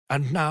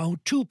And now,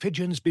 two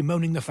pigeons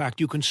bemoaning the fact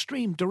you can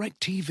stream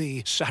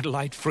DirecTV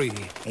satellite-free.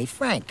 Hey,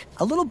 Frank,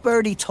 a little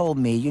birdie told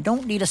me you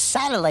don't need a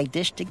satellite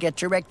dish to get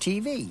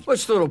DirecTV.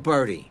 What's little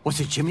birdie? Was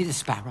it Jimmy the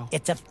Sparrow?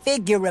 It's a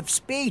figure of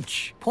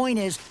speech. Point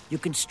is, you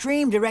can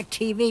stream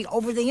DirecTV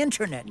over the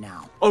internet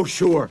now. Oh,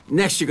 sure.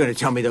 Next you're going to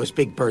tell me those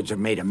big birds are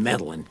made of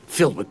metal and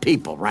filled with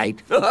people,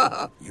 right?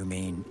 You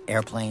mean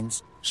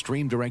airplanes?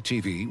 Stream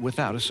DirecTV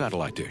without a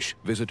satellite dish.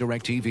 Visit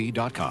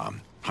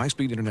DirecTV.com.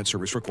 High-speed internet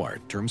service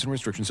required. Terms and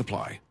restrictions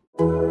apply.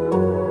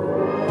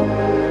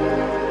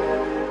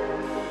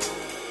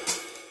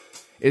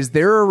 Is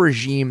there a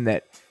regime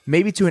that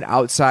maybe to an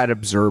outside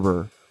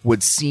observer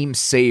would seem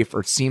safe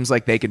or seems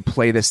like they could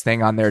play this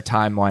thing on their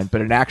timeline,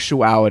 but in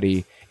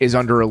actuality is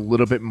under a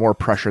little bit more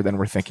pressure than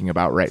we're thinking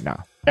about right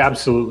now?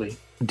 Absolutely.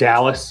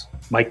 Dallas,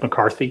 Mike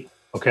McCarthy.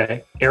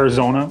 Okay.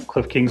 Arizona,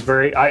 Cliff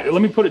Kingsbury.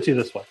 Let me put it to you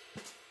this way.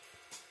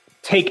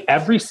 Take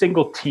every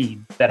single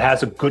team that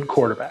has a good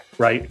quarterback,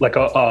 right? Like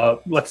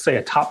let's say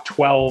a top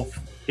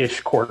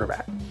 12-ish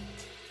quarterback.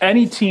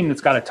 Any team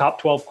that's got a top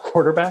 12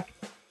 quarterback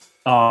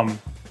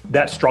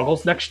that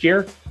struggles next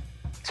year,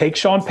 take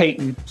Sean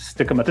Payton,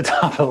 stick him at the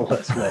top of the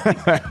list.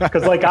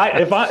 Because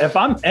if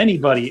I'm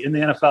anybody in the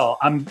NFL,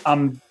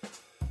 I'm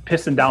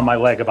pissing down my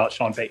leg about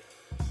Sean Payton.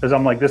 Because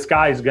I'm like, this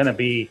guy is going to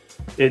be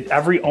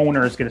every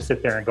owner is going to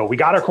sit there and go, we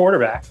got our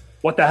quarterback.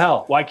 What the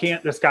hell? Why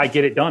can't this guy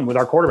get it done with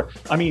our quarterback?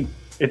 I mean,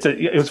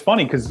 it was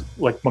funny because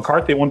like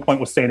McCarthy at one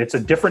point was saying it's a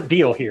different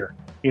deal here.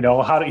 You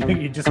know, how do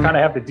you just kind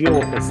of have to deal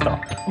with this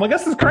stuff? I'm like,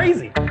 this is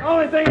crazy. The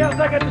only thing else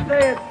I got to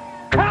say is,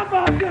 how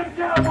about them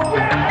Cowboys?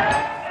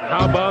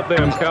 How about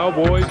them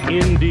Cowboys,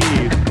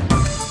 indeed.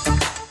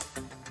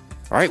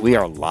 All right, we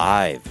are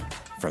live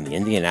from the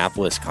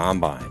Indianapolis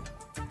Combine.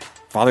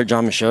 Father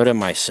John Machota and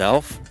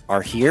myself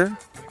are here,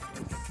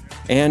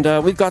 and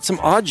we've got some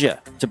Adja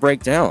to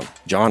break down.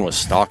 John was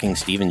stalking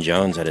Stephen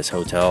Jones at his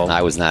hotel.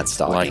 I was not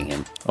stalking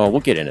him. Oh,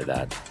 we'll get into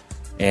that.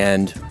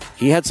 And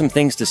he had some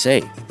things to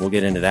say. We'll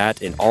get into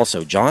that. And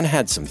also, John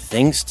had some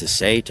things to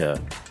say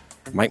to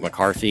Mike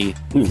McCarthy,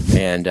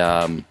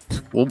 and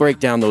we'll break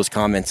down those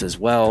comments as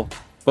well.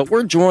 But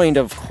we're joined,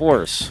 of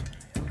course,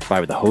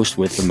 by the host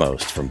with the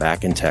most from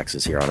back in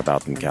Texas here on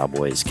About Them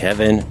Cowboys,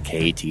 Kevin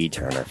KT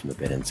Turner from the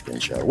Bit and Skin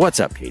Show. What's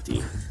up,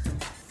 KT?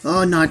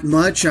 Oh, not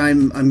much.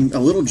 I'm a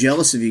little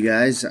jealous of you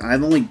guys.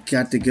 I've only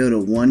got to go to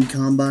one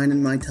combine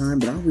in my time,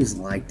 but I always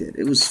liked it.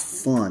 It was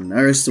fun.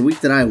 Or it's the week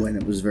that I went,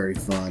 it was very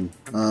fun.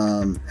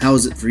 How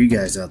is it for you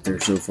guys out there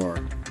so far?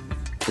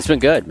 It's been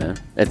good, man.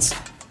 It's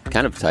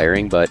kind of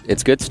tiring, but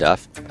it's good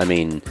stuff. I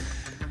mean,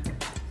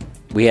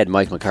 we had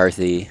Mike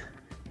McCarthy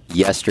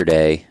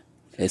yesterday,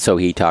 so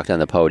he talked on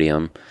the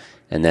podium,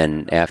 and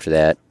then after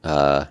that,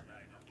 a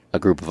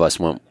group of us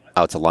went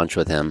out to lunch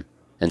with him.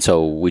 And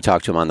so we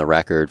talked to him on the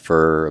record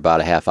for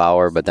about a half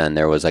hour, but then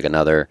there was like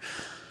another,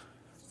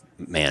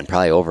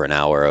 probably over an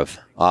hour of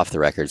off the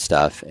record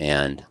stuff.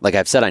 And like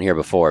I've said on here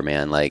before,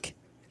 man, like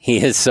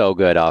he is so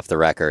good off the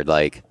record.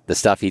 Like the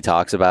stuff he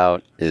talks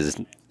about it's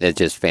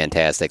just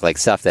fantastic. Like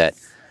stuff that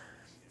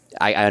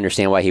I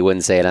understand why he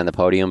wouldn't say it on the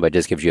podium, but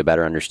just gives you a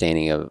better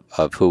understanding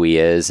of who he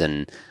is.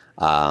 And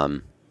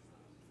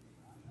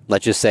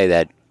let's just say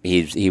that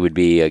he would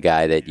be a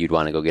guy that you'd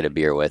want to go get a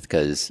beer with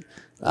because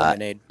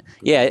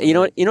yeah, you know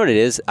what it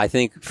is? I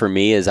think for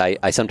me is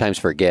I sometimes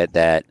forget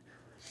that,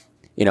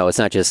 you know, it's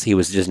not just he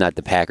was just not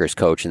the Packers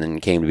coach and then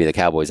came to be the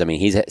Cowboys. I mean,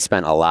 he's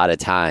spent a lot of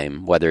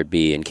time, whether it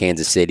be in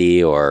Kansas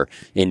City or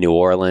in New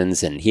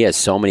Orleans, and he has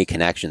so many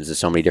connections to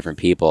so many different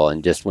people.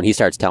 And just when he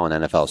starts telling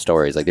NFL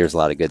stories, like there's a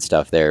lot of good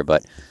stuff there.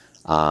 But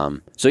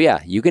so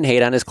yeah, you can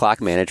hate on his clock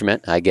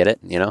management. I get it.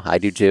 You know, I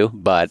do too.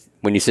 But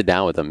when you sit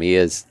down with him,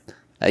 he's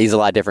a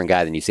lot different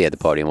guy than you see at the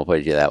podium. We'll put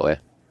it to you that way.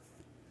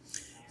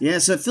 Yeah,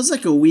 so it feels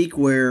like a week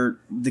where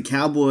the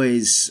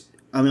Cowboys,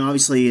 I mean,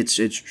 obviously it's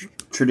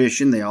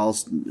tradition.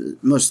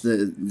 Most of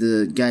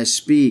the guys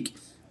speak.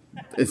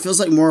 It feels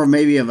like more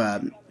maybe of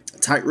a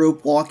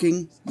tightrope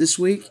walking this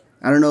week.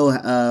 I don't know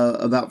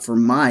about for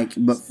Mike,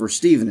 but for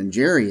Steven and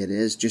Jerry it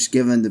is, just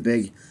given the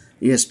big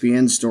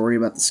ESPN story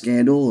about the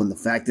scandal and the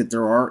fact that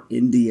there are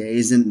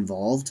NDAs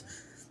involved.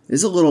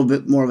 It's a little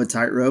bit more of a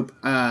tightrope.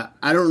 I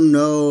don't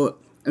know.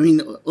 I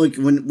mean, like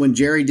when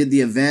Jerry did the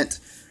event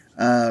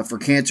for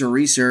cancer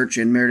research,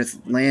 and Meredith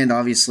Land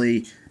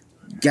obviously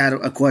got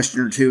a question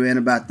or two in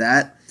about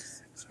that.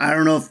 I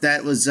don't know if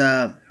that was.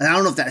 I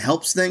don't know if that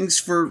helps things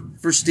for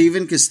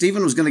Steven, because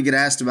Steven was going to get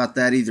asked about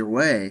that either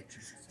way,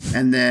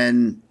 and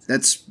then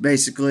that's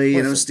basically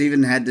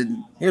Steven had to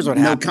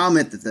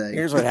comment the thing.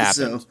 Here's what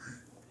happened. So,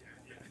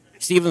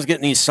 Steven's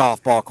getting these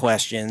softball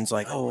questions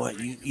like, "Oh,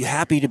 you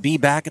happy to be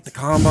back at the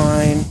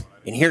Combine?"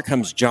 And here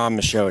comes John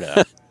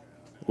Machota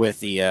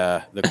with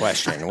the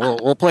question.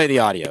 We'll play the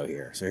audio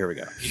here. So here we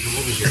go.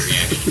 What was your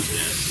reaction to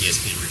the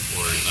ESPN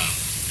report about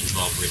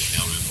involved Rich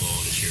Dalrymple,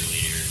 the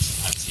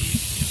cheerleaders? Obviously,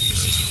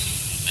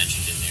 you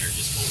mentioned in there.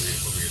 Just what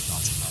were your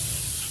thoughts about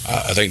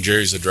that? I think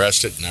Jerry's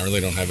addressed it, and I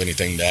really don't have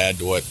anything to add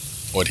to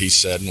what he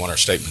said and what our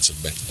statements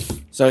have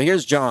been. So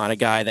here's John, a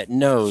guy that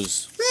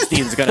knows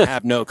Steve's going to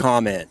have no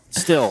comment.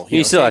 Still,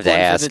 You still have to take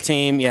one ask. for the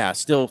team. Yeah,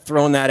 still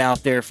throwing that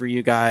out there for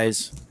you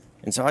guys.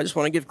 And so I just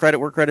want to give credit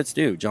where credit's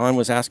due. John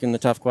was asking the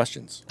tough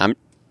questions.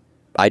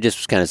 I just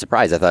was kind of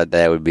surprised. I thought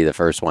that would be the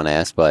first one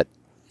asked, but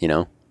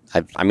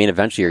I mean,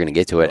 eventually you're going to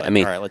get to it. All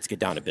right, let's get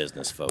down to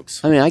business,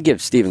 folks. I mean, I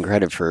give Stephen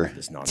credit for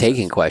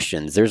taking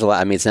questions. There's a lot.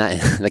 I mean, it's not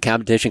the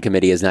competition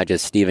committee is not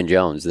just Stephen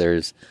Jones.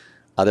 There's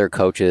other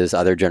coaches,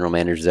 other general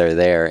managers that are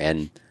there,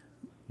 and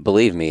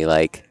believe me,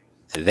 like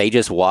they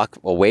just walk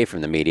away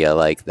from the media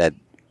like that,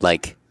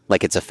 like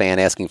it's a fan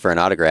asking for an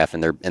autograph,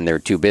 and they're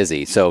too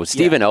busy. So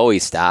Stephen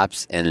always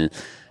stops, and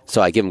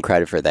so I give him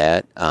credit for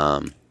that.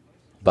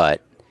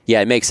 But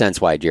yeah, it makes sense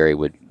why Jerry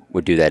would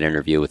do that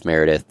interview with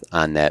Meredith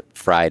on that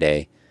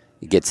Friday.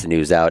 He gets the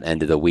news out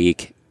end of the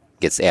week,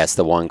 gets asked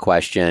the one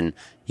question,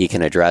 he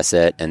can address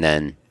it, and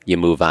then you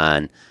move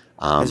on.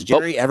 Has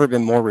Jerry ever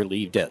been more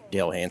relieved that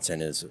Dale Hansen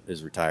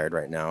is retired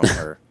right now?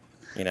 Or,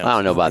 I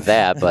don't know about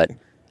that, but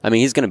I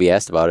mean, he's going to be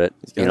asked about it,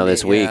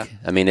 this week. Yeah.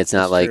 I mean, it's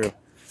not like... True.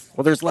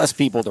 Well, there's less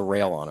people to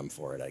rail on him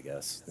for it, I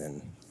guess,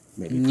 than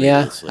maybe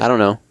previously. Yeah, I don't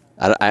know.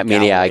 I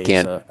mean, I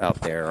can't... out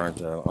there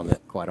aren't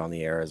quite on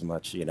the air as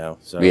much,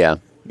 So yeah.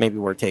 Maybe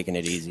we're taking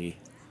it easy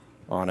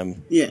on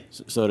him,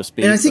 so to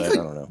speak, and I think, but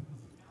I don't know.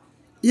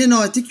 Yeah,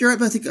 no, I think you're right.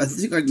 But I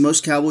think like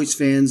most Cowboys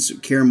fans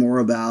care more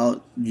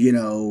about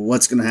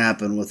what's going to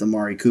happen with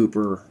Amari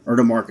Cooper or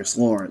DeMarcus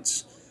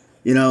Lawrence,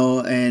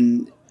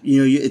 and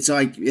it's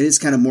like it is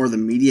kind of more the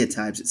media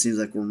types. It seems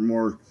like we're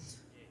more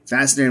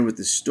fascinated with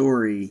the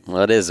story.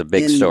 Well, it is a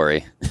big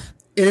story, and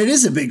it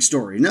is a big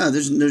story. No,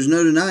 there's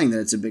no denying that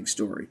it's a big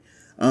story.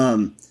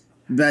 But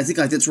I think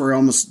like it's where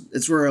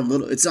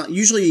it's not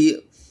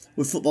usually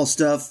with football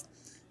stuff.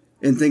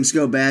 And things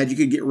go bad, you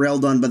could get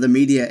railed on by the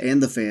media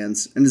and the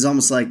fans. And it's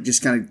almost like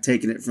just kind of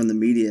taking it from the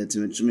media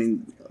too much. I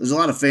mean, there's a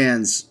lot of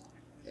fans,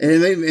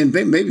 and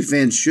maybe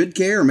fans should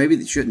care, or maybe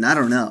they shouldn't. I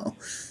don't know.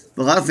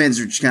 But a lot of fans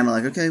are just kind of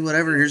like, okay,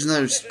 whatever. Here's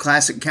another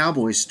classic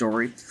Cowboys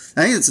story.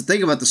 I think that's the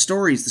thing about the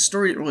stories. The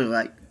story really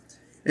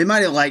it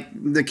might have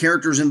the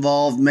characters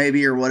involved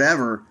maybe or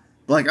whatever.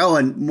 But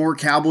and more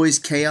Cowboys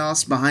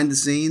chaos behind the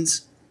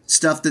scenes,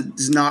 stuff that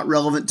is not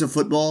relevant to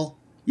football.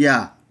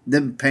 Yeah,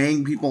 them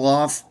paying people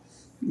off.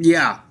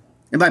 Yeah,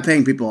 and by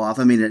paying people off,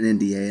 I mean an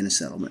NDA and a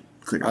settlement.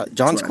 Clearly,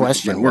 John's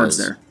question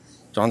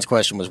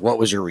was, "What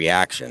was your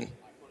reaction?"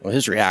 Well,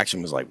 his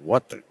reaction was like,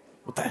 "What the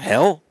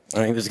hell?" I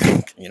mean, he was,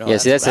 Yeah,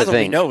 see, that's the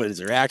thing. We know what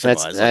his reaction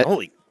was.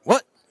 Holy,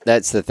 what?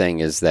 That's the thing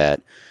is that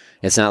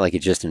it's not like it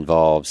just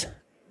involves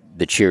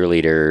the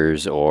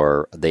cheerleaders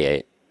or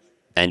the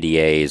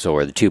NDAs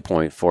or the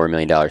 $2.4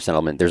 million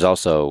settlement. There's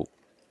also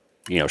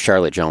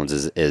Charlotte Jones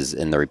is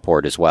in the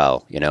report as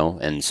well,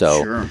 and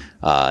so sure.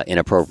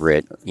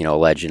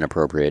 Alleged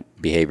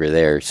inappropriate behavior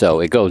there. So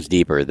it goes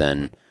deeper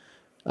than,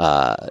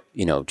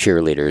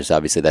 cheerleaders.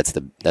 Obviously, that's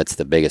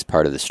the biggest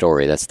part of the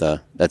story. That's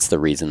the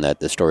reason that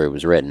the story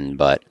was written.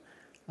 But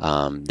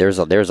there's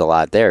a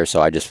lot there.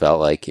 So I just felt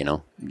like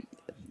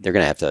they're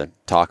gonna have to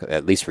talk,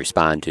 at least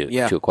respond to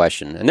a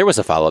question. And there was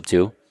a follow up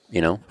too,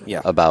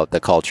 about the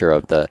culture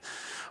of the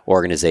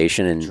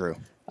organization and. True.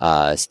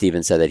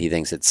 Steven said that he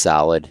thinks it's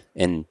solid,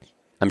 and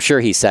I'm sure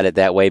he said it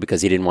that way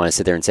because he didn't want to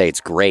sit there and say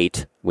it's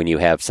great when you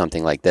have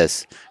something like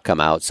this come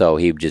out. So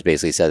he just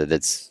basically said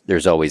that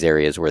there's always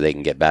areas where they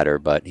can get better,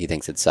 but he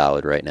thinks it's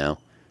solid right now.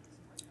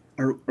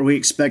 Are we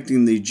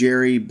expecting the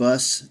Jerry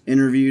Buss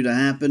interview to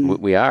happen?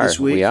 We are. This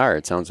week? We are.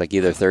 It sounds like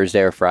either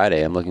Thursday or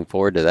Friday. I'm looking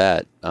forward to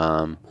that.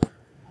 I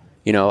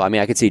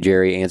mean, I could see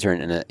Jerry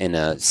answering in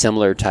a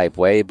similar type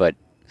way, but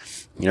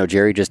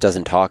Jerry just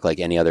doesn't talk like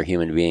any other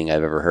human being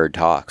I've ever heard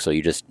talk. So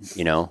you just,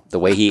 the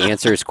way he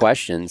answers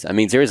questions, I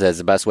mean, seriously, that's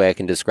the best way I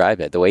can describe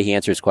it. The way he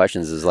answers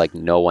questions is like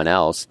no one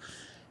else.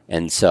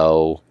 And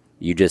so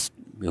you just,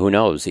 who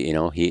knows,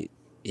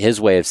 his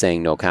way of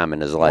saying no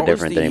comment is a lot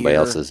different than anybody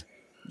else's.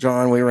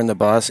 John, we were in the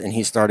bus and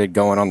he started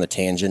going on the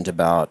tangent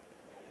about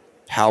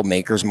how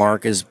Maker's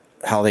Mark is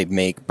how they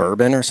make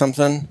bourbon or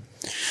something.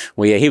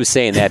 Well, yeah, he was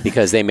saying that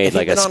because they made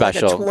like a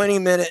special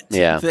 20-minute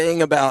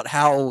thing about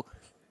how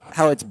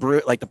it's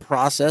brewed, like the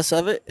process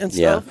of it and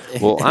stuff. Yeah.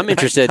 Well, I'm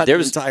interested. There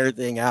was the entire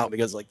thing out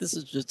because this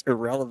is just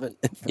irrelevant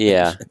information.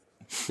 Yeah.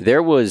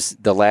 There was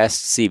the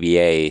last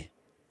CBA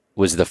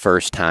was the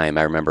first time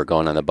I remember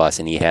going on the bus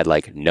and he had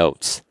like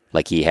notes.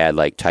 Like he had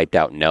like typed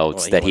out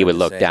notes that he would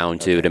look down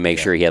to make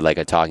sure he had like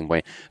a talking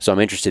point. So I'm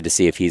interested to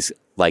see if he's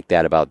like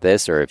that about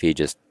this or if he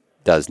just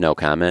does no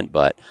comment.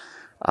 But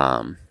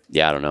I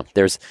don't know.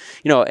 There's,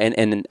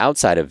 and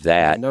outside of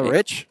that, no,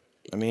 Rich.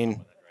 I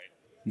mean.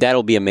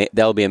 That'll be a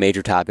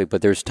major topic,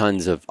 but there's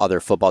tons of other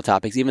football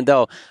topics. Even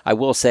though I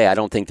will say I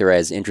don't think they're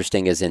as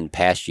interesting as in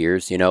past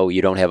years. You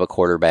don't have a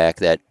quarterback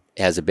that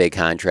has a big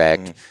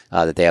contract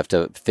that they have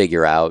to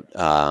figure out.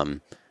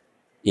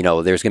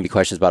 There's going to be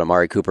questions about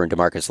Amari Cooper and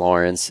DeMarcus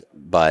Lawrence,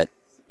 but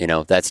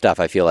that stuff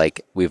I feel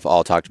like we've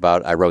all talked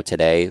about. I wrote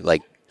today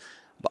like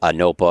a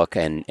notebook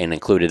and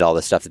included all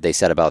the stuff that they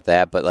said about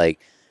that, but like.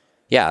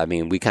 Yeah, I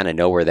mean, we kind of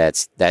know where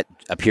that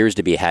appears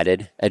to be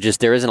headed.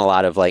 There isn't a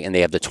lot of and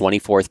they have the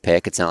 24th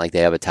pick. It's not like they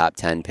have a top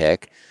 10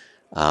 pick.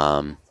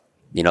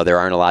 There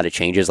aren't a lot of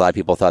changes. A lot of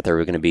people thought there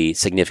were going to be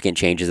significant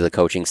changes to the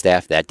coaching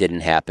staff. That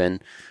didn't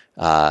happen.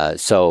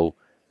 So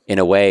in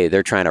a way,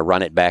 they're trying to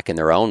run it back in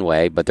their own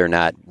way, but they're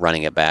not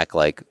running it back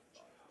like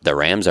the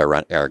Rams are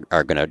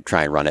going to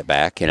try and run it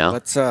back.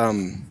 Let's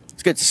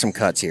get to some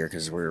cuts here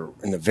because we're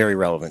in the very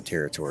relevant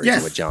territory to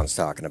what John's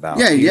talking about.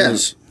 Yeah,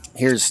 yes.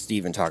 Here's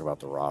Steven talk about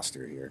the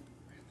roster here.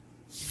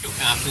 Feel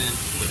confident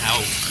with how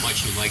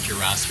much you liked your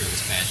roster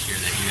this past year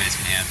that you guys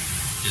can have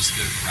this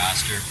good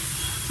roster?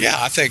 Yeah,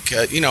 I think,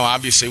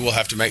 obviously we'll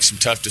have to make some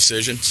tough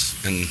decisions.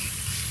 And,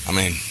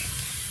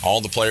 all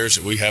the players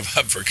that we have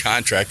up for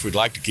contract, we'd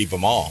like to keep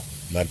them all.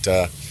 But,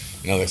 the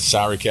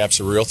salary cap's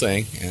a real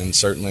thing. And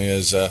certainly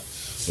as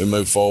we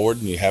move forward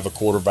and you have a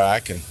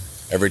quarterback, and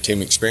every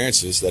team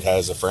experiences that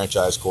has a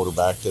franchise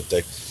quarterback that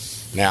they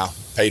now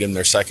paid him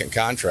their second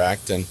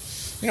contract. And,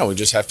 we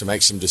just have to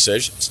make some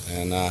decisions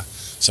and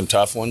some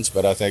tough ones.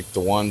 But I think the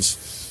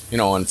ones,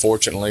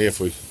 unfortunately, if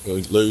we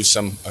lose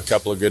a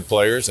couple of good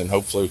players, and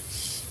hopefully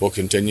we'll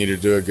continue to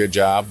do a good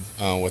job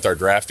with our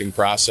drafting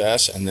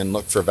process and then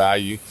look for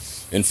value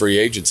in free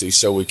agency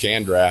so we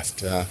can draft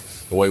the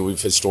way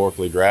we've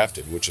historically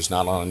drafted, which is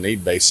not on a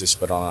need basis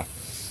but on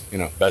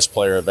a best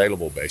player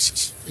available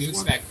basis. Do you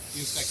expect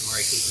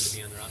Amari Cooper to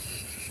be on the roster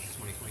in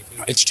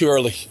 2022? It's too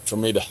early for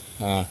me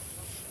to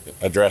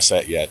address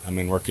that yet.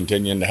 We're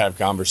continuing to have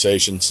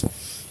conversations.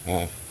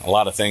 A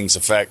lot of things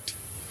affect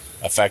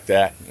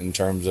that in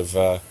terms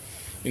of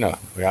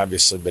we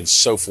obviously been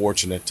so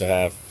fortunate to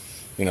have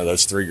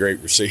those three great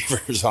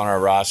receivers on our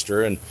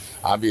roster, and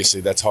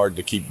obviously that's hard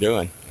to keep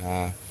doing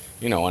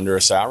under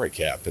a salary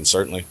cap. And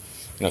certainly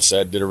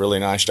Sed did a really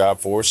nice job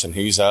for us, and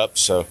he's up,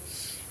 so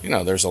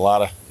there's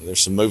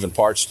some moving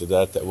parts to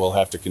that we'll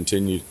have to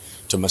continue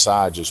to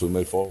massage as we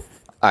move forward.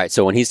 All right,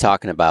 so when he's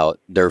talking about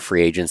their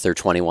free agents, they're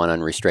 21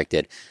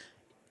 unrestricted,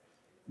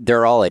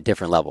 they're all at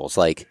different levels.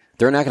 Like,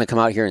 they're not going to come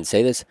out here and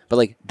say this, but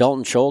like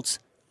Dalton Schultz,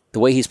 the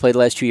way he's played the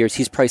last 2 years,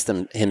 he's priced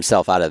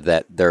himself out of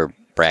their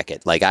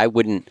bracket. Like, I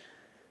wouldn't.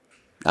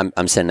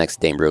 I'm sitting next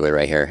to Dane Brugler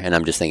right here, and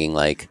I'm just thinking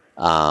like,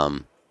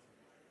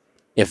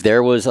 if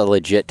there was a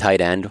legit tight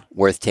end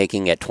worth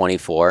taking at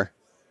 24,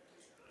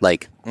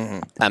 like,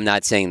 I'm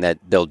not saying that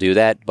they'll do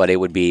that, but it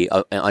would be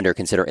under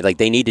consideration. Like,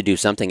 they need to do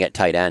something at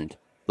tight end.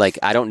 Like,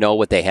 I don't know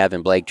what they have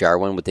in Blake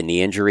Jarwin with the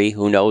knee injury.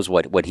 Who knows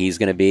what he's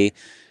going to be?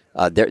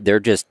 They're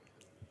just.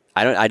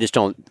 I just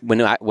don't.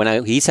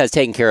 When he says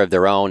taking care of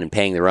their own and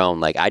paying their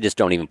own, like, I just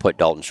don't even put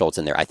Dalton Schultz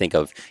in there. I think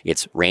of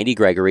it's Randy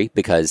Gregory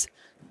because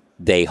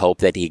they hope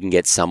that he can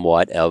get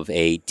somewhat of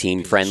a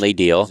team-friendly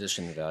deal.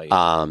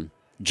 Jaron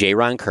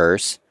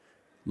Kearse,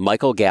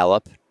 Michael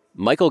Gallup.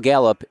 Michael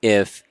Gallup,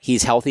 if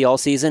he's healthy all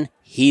season,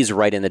 he's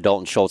right in the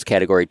Dalton Schultz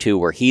category too,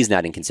 where he's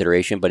not in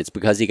consideration, but it's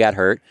because he got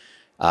hurt.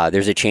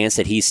 There's a chance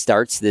that he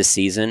starts this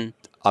season,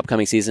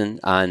 upcoming season,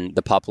 on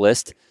the PUP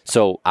list.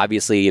 So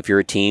obviously, if you're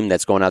a team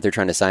that's going out there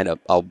trying to sign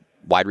a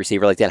wide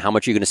receiver like that, how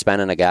much are you going to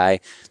spend on a guy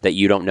that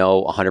you don't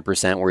know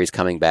 100% where he's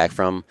coming back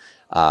from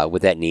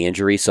with that knee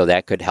injury? So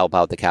that could help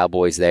out the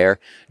Cowboys there.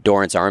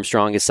 Dorrance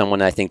Armstrong is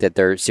someone I think that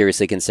they're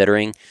seriously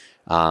considering.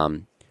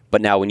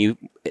 But now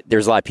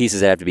there's a lot of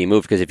pieces that have to be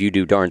moved, because if you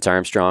do Dorrance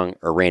Armstrong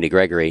or Randy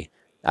Gregory,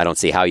 I don't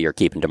see how you're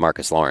keeping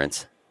DeMarcus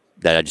Lawrence.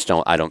 That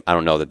I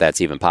don't know that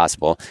that's even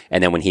possible.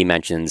 And then when he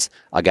mentions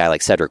a guy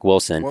like Cedric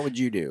Wilson, what would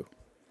you do?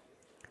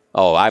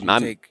 Oh, I'm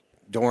take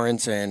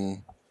Dorrance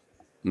and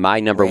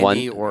my number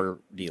Randy one or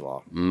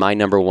D-Law. My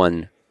number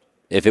one,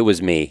 if it was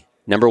me,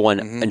 number one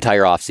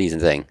entire offseason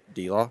thing.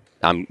 D-Law?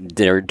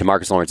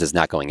 DeMarcus Lawrence is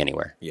not going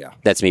anywhere. Yeah.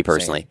 That's me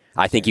personally.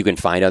 I think you can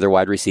find other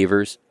wide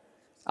receivers.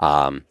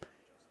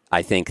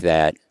 I think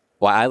that,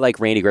 I like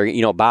Randy Gregory.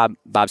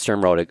 Bob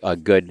Stern wrote a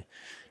good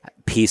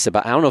piece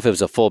about, I don't know if it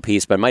was a full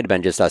piece, but it might have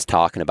been just us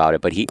talking about it,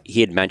 but he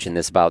had mentioned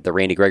this about the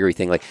Randy Gregory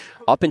thing. Like,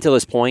 up until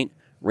this point,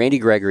 Randy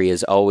Gregory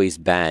has always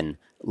been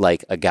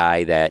like a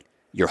guy that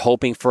you're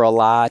hoping for a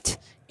lot,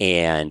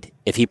 and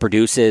if he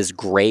produces,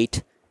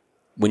 great.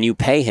 When you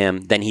pay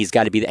him, then he's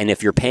got to be, and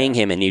if you're paying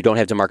him and you don't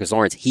have DeMarcus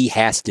Lawrence, he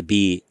has to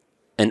be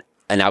an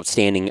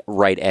outstanding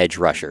right edge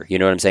rusher. You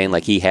know what I'm saying?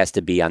 Like, he has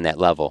to be on that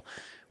level.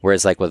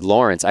 Whereas, like, with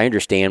Lawrence, I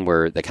understand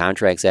where the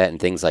contract's at and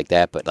things like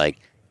that, but, like,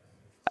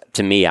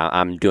 to me,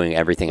 I'm doing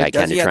everything I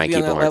can to try and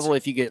keep Lawrence. Level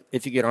if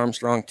you get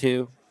Armstrong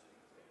too,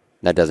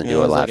 that doesn't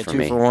do a lot like for a 2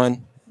 me. for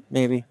 1,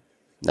 maybe.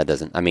 That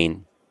doesn't.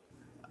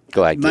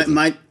 Go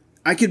ahead.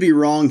 I could be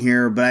wrong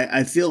here, but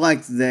I feel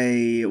like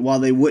while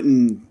they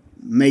wouldn't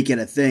make it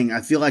a thing,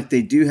 I feel like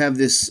they do have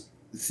this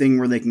thing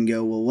where they can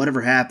go, well,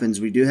 whatever happens,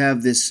 we do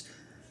have this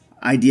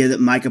idea that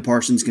Micah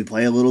Parsons can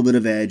play a little bit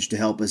of edge to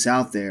help us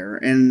out there.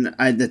 And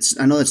I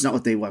know that's not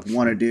what they want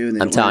to do.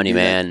 And I'm telling you,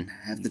 man,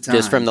 have the time.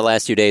 Just from the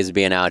last 2 days of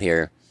being out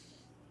here,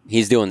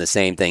 he's doing the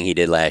same thing he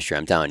did last year.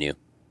 I'm telling you.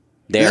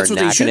 That's what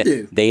they should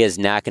do. They is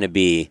not going to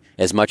be,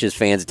 as much as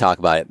fans talk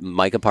about it,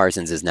 Micah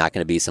Parsons is not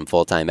going to be some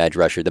full-time edge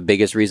rusher. The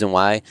biggest reason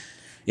why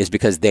is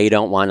because they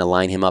don't want to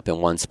line him up in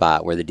one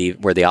spot where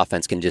the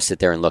offense can just sit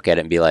there and look at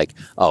it and be like,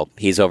 oh,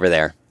 he's over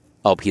there.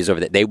 Oh, he's over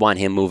there. They want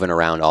him moving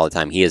around all the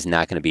time. He is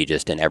not going to be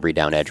just an every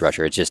down edge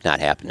rusher. It's just not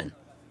happening.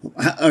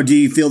 Or do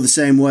you feel the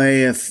same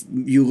way if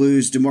you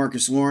lose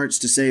DeMarcus Lawrence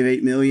to save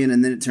 $8 million,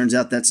 and then it turns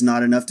out that's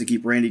not enough to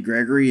keep Randy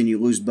Gregory, and you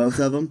lose both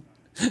of them?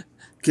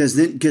 Because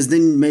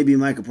then maybe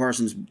Micah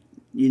Parsons,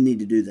 you need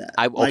to do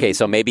that.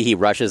 So maybe he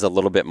rushes a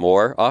little bit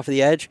more off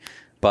the edge,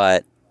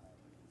 but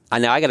I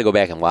know I got to go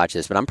back and watch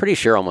this. But I'm pretty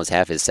sure almost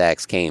half his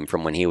sacks came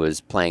from when he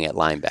was playing at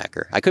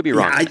linebacker. I could be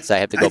wrong, so I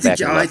have to go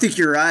back. I think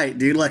you're right,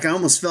 dude. Like I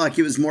almost feel like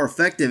he was more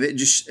effective.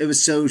 It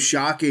was so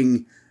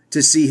shocking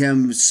to see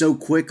him so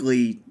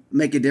quickly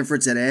make a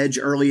difference at edge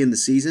early in the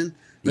season.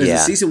 But as the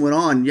season went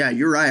on,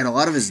 you're right. A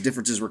lot of his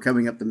differences were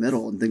coming up the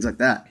middle and things like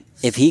that.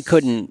 If he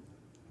couldn't,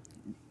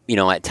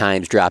 at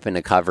times drop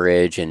into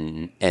coverage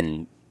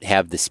and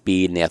have the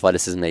speed and the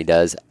athleticism that he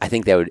does, I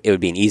think it would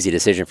be an easy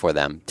decision for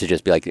them to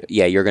just be like,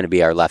 yeah, you're going to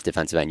be our left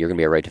defensive end, you're going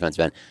to be our right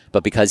defensive end.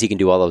 But because he can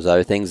do all those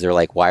other things, they're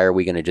like, why are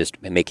we going to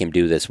just make him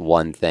do this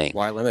one thing?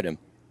 Why limit him?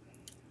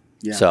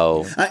 Yeah.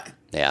 So,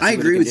 I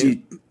agree with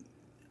you.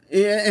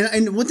 Yeah,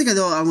 and one thing I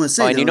want to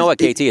say, and you know what,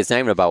 KT, it's not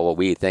even about what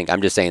we think.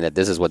 I'm just saying that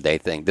this is what they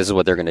think. This is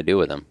what they're going to do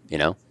with him,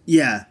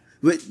 Yeah,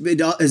 but it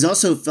has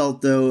also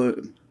felt, though,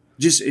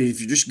 just if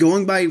you're just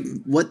going by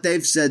what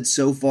they've said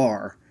so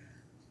far,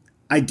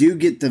 I do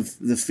get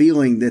the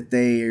feeling that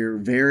they are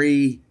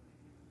very,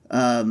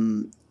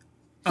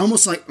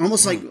 almost like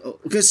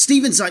because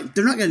Steven's like,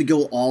 they're not going to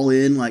go all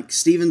in. Like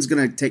Steven's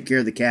going to take care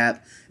of the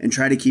cap and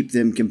try to keep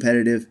them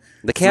competitive.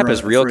 The cap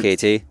is real,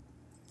 KT.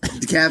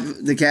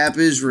 The cap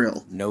is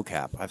real. No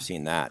cap. I've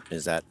seen that.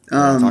 Is that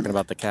talking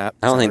about the cap?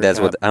 I don't think that's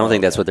what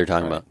they're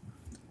talking about.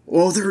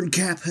 Oh, they're in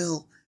cap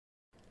hell.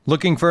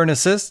 Looking for an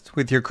assist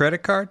with your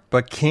credit card,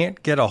 but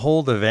can't get a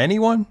hold of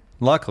anyone?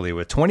 Luckily,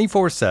 with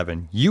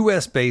 24/7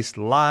 U.S.-based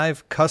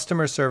live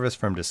customer service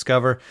from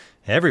Discover,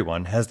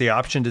 everyone has the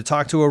option to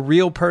talk to a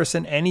real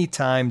person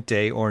anytime,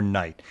 day or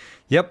night.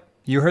 Yep,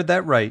 you heard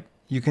that right.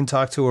 You can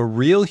talk to a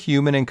real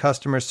human in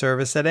customer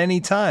service at any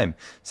time.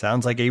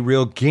 Sounds like a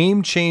real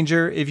game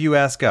changer if you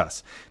ask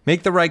us.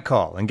 Make the right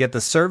call and get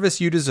the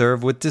service you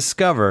deserve with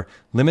Discover.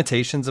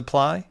 Limitations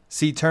apply.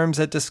 See terms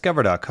at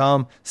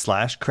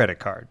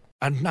discover.com/creditcard.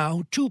 And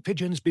now, two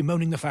pigeons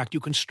bemoaning the fact you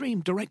can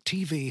stream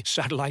DirecTV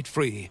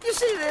satellite-free. You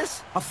see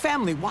this? A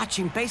family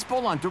watching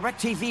baseball on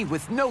DirecTV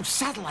with no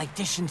satellite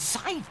dish in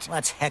sight.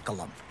 Let's heckle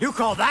them. You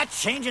call that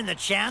changing the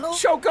channel?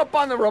 Choke up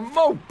on the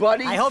remote,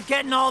 buddy. I hope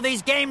getting all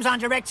these games on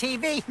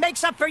DirecTV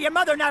makes up for your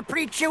mother not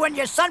pre-chewing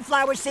your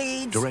sunflower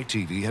seeds.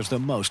 DirecTV has the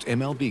most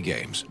MLB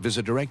games.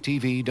 Visit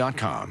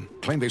DirecTV.com.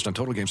 Claim based on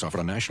total games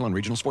offered on national and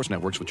regional sports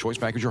networks with choice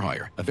package or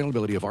higher.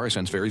 Availability of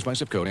RSNs varies by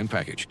zip code and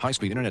package.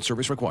 High-speed internet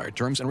service required.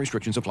 Terms and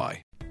restrictions apply.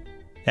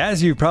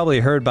 As you've probably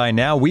heard by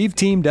now, we've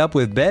teamed up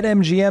with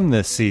BetMGM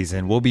this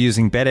season. We'll be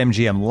using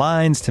BetMGM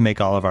lines to make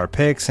all of our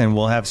picks, and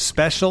we'll have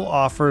special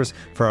offers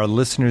for our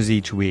listeners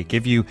each week.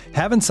 If you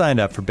haven't signed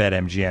up for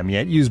BetMGM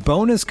yet, use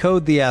bonus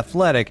code The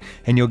Athletic,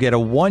 and you'll get a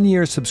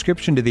 1-year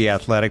subscription to The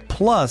Athletic,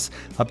 plus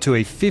up to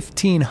a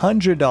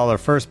 $1,500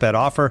 first bet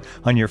offer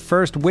on your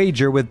first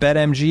wager with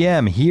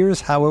BetMGM.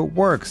 Here's how it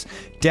works.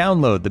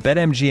 Download the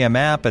BetMGM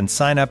app and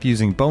sign up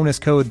using bonus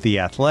code The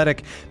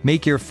Athletic.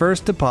 Make your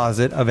first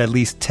deposit of at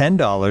least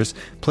 $10.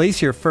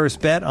 Place your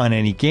first bet on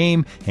any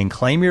game and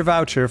claim your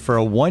voucher for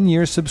a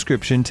 1-year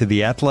subscription to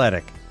The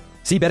Athletic.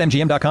 See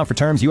BetMGM.com for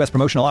terms. U.S.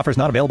 promotional offers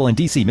not available in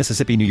D.C.,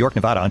 Mississippi, New York,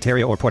 Nevada,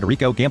 Ontario, or Puerto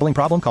Rico. Gambling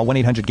problem? Call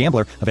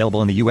 1-800-GAMBLER.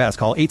 Available in the U.S.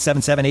 Call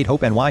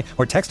 877-8-HOPE-NY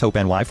or text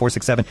HOPE-NY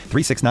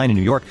 467-369 in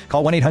New York.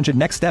 Call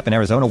 1-800-NEXT-STEP in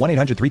Arizona.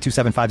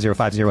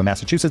 1-800-327-5050 in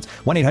Massachusetts.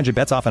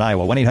 1-800-BETS-OFF in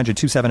Iowa.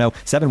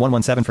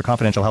 1-800-270-7117 for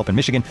confidential help in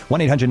Michigan.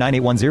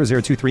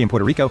 1-800-981-0023 in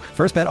Puerto Rico.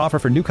 First bet offer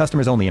for new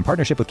customers only in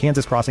partnership with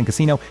Kansas Crossing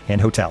Casino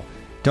and Hotel.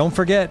 Don't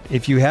forget,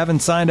 if you haven't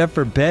signed up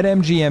for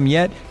BetMGM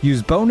yet,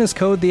 use bonus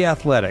code The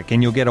Athletic,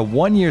 and you'll get a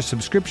 1-year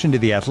subscription to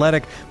The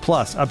Athletic,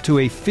 plus up to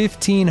a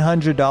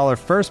 $1,500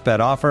 first bet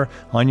offer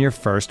on your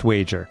first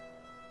wager.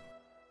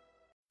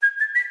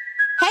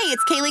 Hey,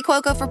 it's Kaylee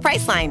Cuoco for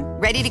Priceline.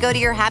 Ready to go to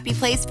your happy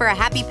place for a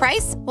happy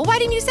price? Well, why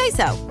didn't you say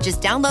so?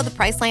 Just download the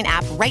Priceline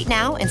app right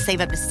now and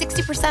save up to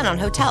 60% on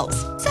hotels.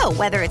 So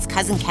whether it's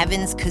Cousin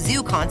Kevin's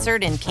Kazoo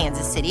Concert in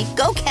Kansas City,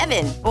 go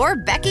Kevin, or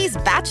Becky's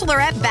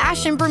Bachelorette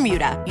Bash in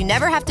Bermuda, you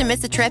never have to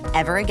miss a trip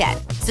ever again.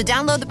 So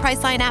download the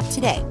Priceline app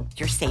today.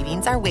 Your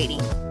savings are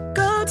waiting.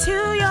 Go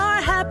to your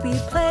happy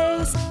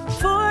place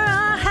for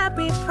a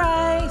happy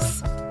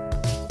price.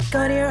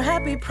 Go to your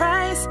happy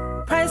price,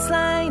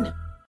 Priceline.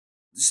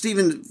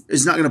 Steven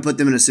is not going to put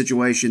them in a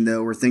situation,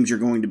 though, where things are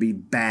going to be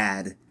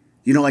bad.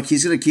 Like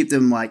he's going to keep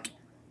them like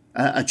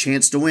a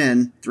chance to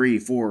win 3,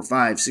 4,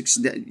 5, 6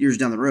 years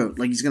down the road.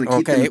 Like he's going to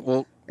keep them.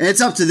 Well, and it's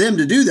up to them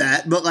to do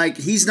that, but like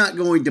he's not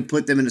going to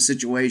put them in a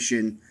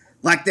situation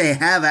like they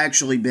have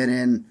actually been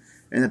in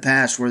the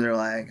past where they're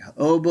like,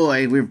 oh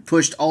boy, we've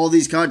pushed all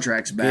these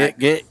contracts back.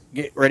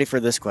 Get ready for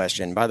this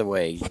question. By the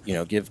way,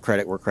 give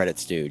credit where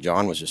credit's due.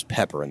 John was just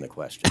peppering the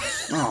question.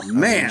 Oh,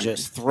 man.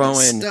 Just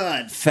throwing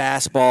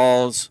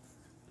fastballs.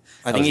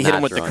 I think he hit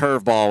him with the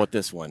curveball with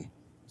this one.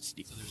 So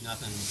there's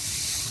nothing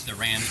the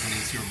Rams winning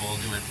the Super Bowl,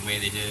 doing it the way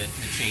they did it?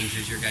 It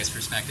changes your guys'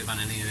 perspective on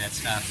any of that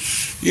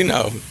stuff?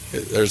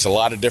 There's a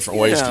lot of different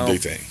ways to do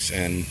things,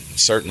 and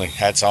certainly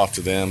hats off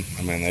to them.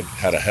 I mean, they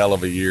had a hell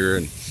of a year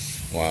and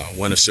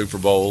win a Super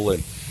Bowl,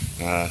 and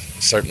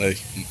certainly,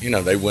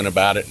 they went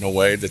about it in a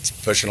way that's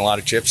pushing a lot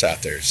of chips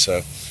out there.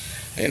 So,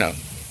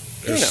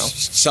 there's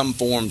some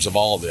forms of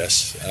all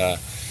this,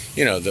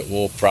 that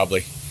we'll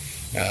probably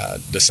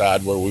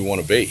decide where we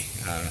want to be.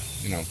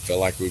 Feel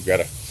like we've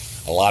got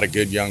a lot of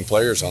good young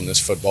players on this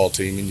football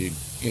team, and you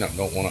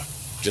don't want to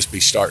just be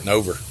starting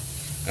over,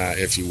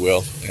 if you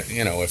will,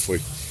 if we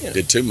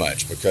did too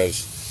much,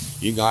 because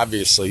you can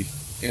obviously,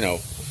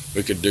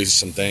 we could do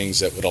some things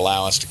that would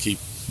allow us to keep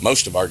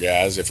most of our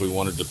guys if we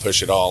wanted to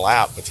push it all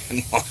out, but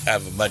then we'll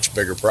have a much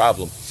bigger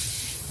problem,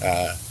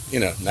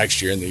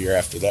 next year and the year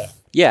after that.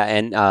 Yeah,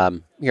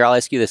 and here, I'll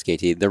ask you this,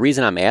 KT. The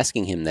reason I'm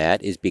asking him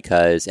that is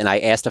because, and I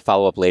asked a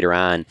follow-up later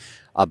on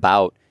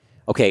about,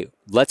 okay,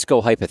 let's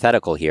go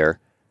hypothetical here.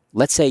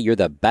 Let's say you're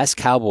the best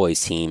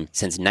Cowboys team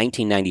since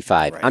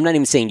 1995. Right. I'm not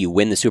even saying you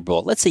win the Super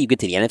Bowl. Let's say you get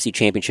to the NFC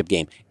Championship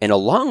game. And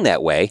along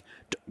that way,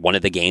 one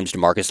of the games,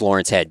 DeMarcus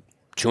Lawrence had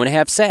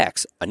 2.5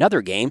 sacks.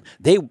 Another game,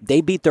 they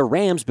beat the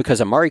Rams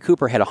because Amari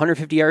Cooper had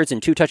 150 yards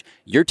and 2 touchdowns.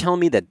 You're telling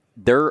me that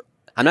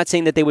I'm not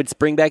saying that they would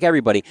bring back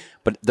everybody,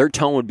 but their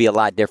tone would be a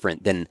lot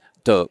different than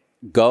to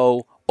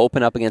go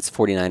open up against the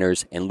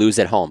 49ers and lose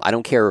at home. I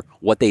don't care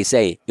what they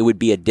say. It would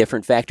be a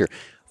different factor.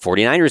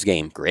 49ers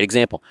game, great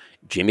example.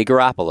 Jimmy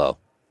Garoppolo.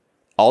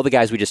 All the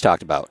guys we just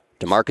talked about,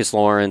 DeMarcus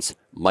Lawrence,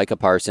 Micah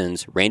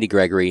Parsons, Randy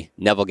Gregory,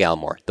 Neville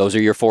Gallimore. Those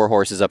are your 4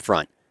 horses up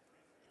front.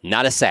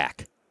 Not a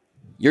sack.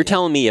 You're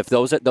telling me if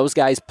those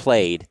guys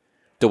played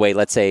the way,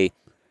 let's say,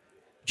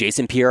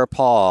 Jason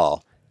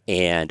Pierre-Paul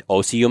and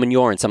Osi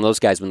Umenyiora and some of those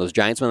guys, when those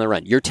Giants went on the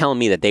run, you're telling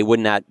me that they would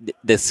not,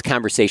 this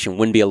conversation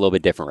wouldn't be a little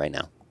bit different right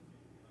now?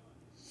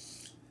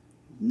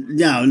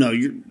 No,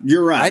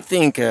 you're right. I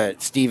think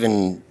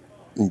Steven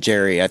and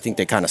Jerry, I think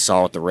they kind of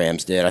saw what the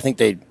Rams did. I think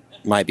they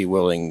might be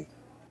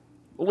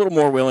a little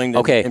more willing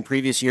than in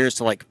previous years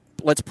to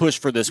let's push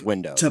for this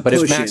window. But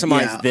if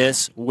maximize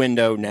this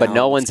window now. But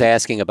no one's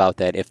asking about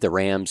that if the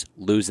Rams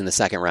lose in the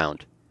second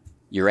round.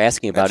 You're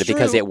asking about it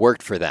because it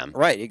worked for them.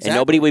 Right, exactly. And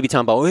nobody would be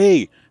talking about,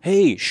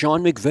 hey,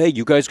 Sean McVay,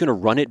 you guys going to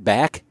run it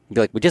back? And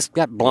be like, we just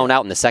got blown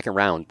out in the second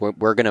round.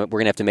 We're gonna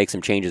have to make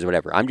some changes or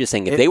whatever. I'm just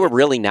saying, if they were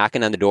really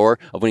knocking on the door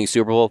of winning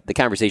Super Bowl, the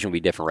conversation would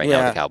be different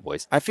now with the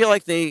Cowboys. I feel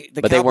like the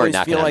Cowboys they weren't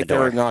knocking feel on like the they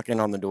door. were knocking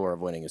on the door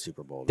of winning a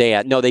Super Bowl.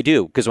 They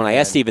do, because when I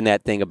asked Steven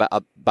that thing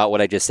about what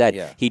I just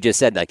said, he just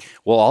said,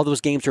 all those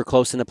games were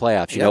close in the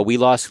playoffs. You know, we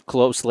lost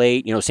close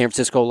late. San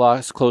Francisco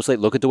lost close late.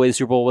 Look at the way the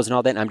Super Bowl was and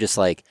all that. And I'm just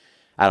like,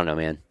 I don't know,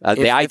 man.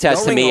 The eye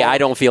test to me, I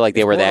don't feel like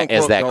they were that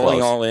close.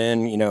 Going all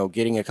in,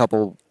 getting a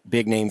couple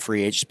big name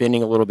free agents,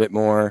 spending a little bit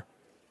more.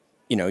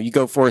 You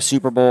go for a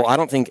Super Bowl. I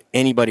don't think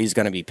anybody's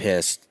going to be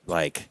pissed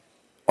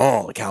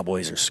the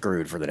Cowboys are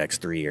screwed for the next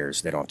 3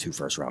 years. They don't have 2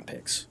 first-round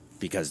picks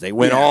because they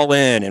went all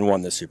in and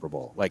won the Super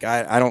Bowl.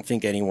 I don't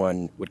think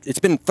anyone would. It's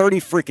been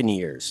 30 freaking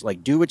years.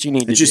 Do what you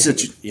need to do.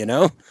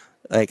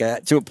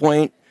 To a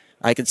point,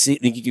 I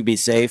think you could be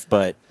safe,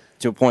 but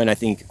to a point, I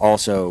think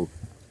also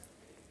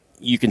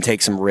you can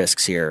take some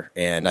risks here,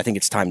 and I think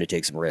it's time to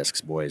take some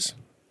risks, boys.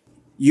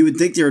 You would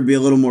think there would be a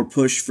little more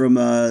push from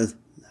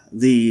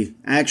the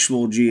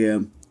actual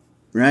GM,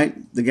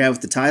 right? The guy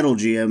with the title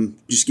GM,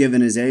 just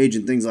given his age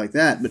and things like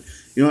that. But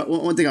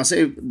one thing I'll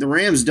say, the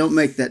Rams don't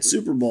make that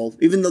Super Bowl,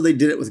 even though they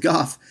did it with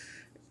Goff,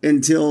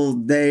 until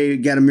they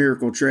got a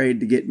miracle trade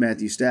to get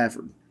Matthew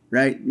Stafford,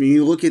 right? I mean,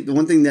 you look at the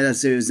one thing that I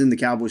say is in the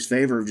Cowboys'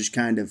 favor of just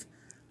kind of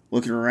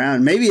looking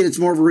around. Maybe it's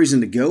more of a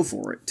reason to go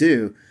for it,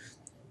 too.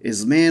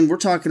 Is, man, we're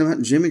talking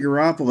about Jimmy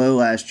Garoppolo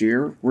last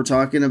year. We're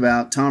talking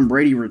about Tom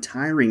Brady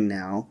retiring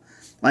now.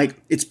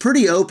 It's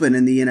pretty open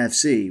in the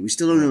NFC. We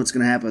still don't know what's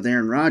going to happen with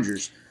Aaron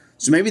Rodgers.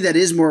 So maybe that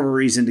is more of a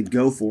reason to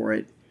go for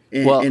it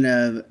in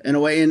a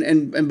way.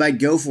 And by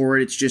go for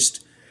it, it's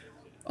just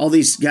all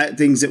these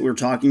things that we're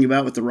talking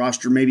about with the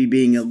roster maybe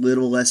being a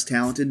little less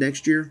talented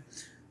next year.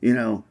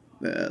 Maybe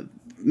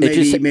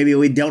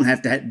we don't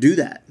have to do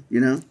that,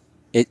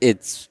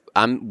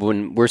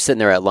 when we're sitting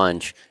there at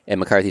lunch and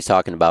McCarthy's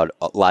talking about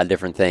a lot of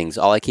different things,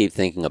 all I keep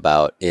thinking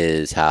about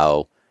is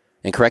how,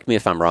 and correct me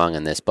if I'm wrong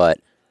on this, but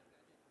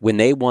when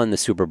they won the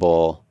Super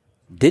Bowl,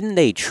 didn't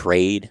they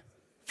trade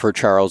for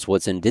Charles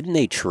Woodson? Didn't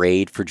they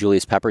trade for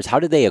Julius Peppers? How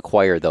did they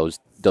acquire those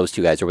 2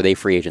 guys, or were they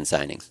free agent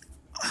signings?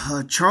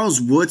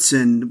 Charles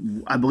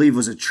Woodson, I believe,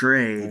 was a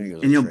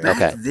trade.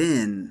 Back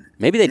then...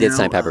 Maybe they did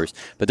sign Peppers.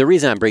 But the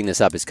reason I'm bringing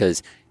this up is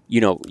because,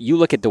 you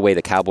look at the way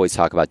the Cowboys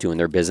talk about doing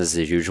their business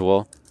as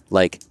usual.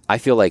 I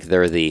feel like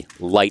they're the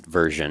light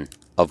version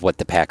of what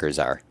the Packers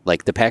are.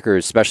 The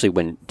Packers, especially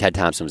when Ted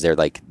Thompson was there,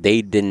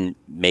 they didn't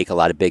make a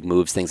lot of big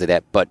moves, things like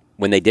that. But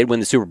when they did win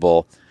the Super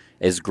Bowl,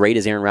 as great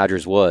as Aaron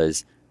Rodgers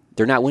was,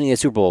 they're not winning a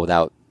Super Bowl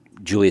without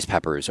Julius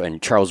Peppers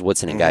and Charles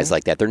Woodson and guys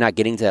like that. They're not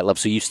getting to that level.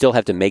 So you still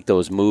have to make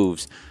those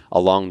moves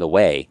along the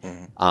way.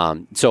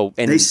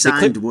 They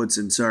signed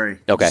Woodson, sorry.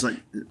 Okay.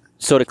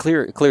 So to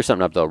clear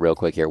something up though, real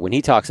quick here, when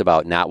he talks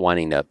about not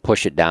wanting to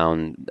push it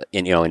down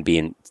and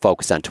being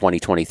focused on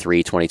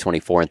 2023,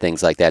 2024, and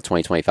things like that,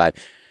 2025,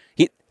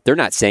 they're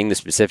not saying this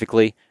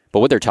specifically,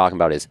 but what they're talking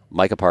about is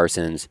Micah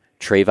Parsons,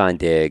 Trayvon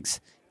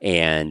Diggs,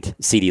 and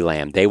CeeDee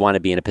Lamb. They want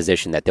to be in a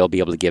position that they'll be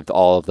able to give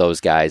all of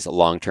those guys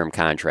long-term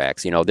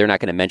contracts. They're not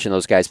going to mention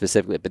those guys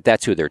specifically, but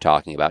that's who they're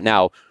talking about.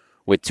 Now,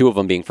 with 2 of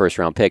them being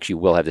first-round picks, you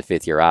will have the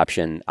 5th-year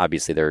option.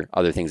 Obviously, there are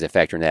other things that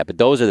factor in that, but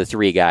those are the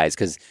 3 guys,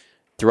 because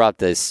throughout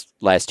this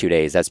last 2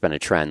 days, that's been a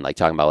trend, like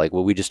talking about,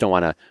 we just don't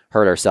want to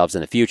hurt ourselves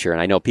in the future.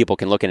 And I know people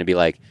can look in and be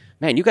like,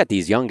 man, you got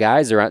these young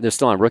guys, they're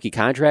still on rookie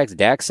contracts,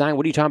 Dak signed,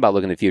 what are you talking about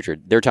looking in the future?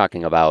 They're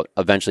talking about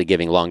eventually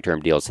giving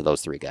long-term deals to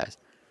those 3 guys.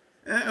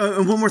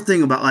 And one more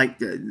thing about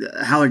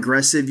how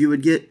aggressive you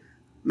would get.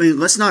 I mean,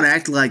 let's not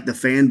act like the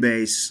fan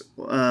base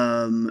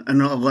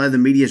and a lot of the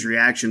media's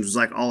reactions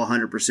was all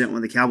 100%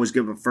 when the Cowboys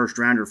give a first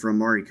rounder for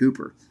Amari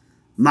Cooper.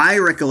 My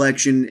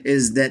recollection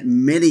is that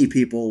many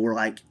people were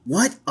like,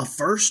 "What, a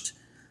first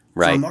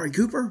for Amari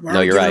Cooper? Why are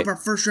we giving up our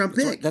first round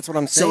pick?" That's what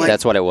I'm saying. So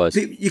that's what it was.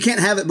 You can't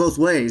have it both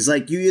ways.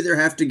 You either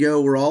have to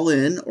go, we're all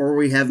in, or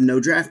we have no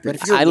draft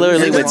picks.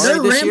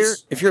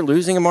 If you're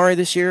losing Amari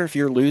this year, if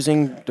you're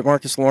losing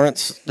DeMarcus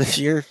Lawrence this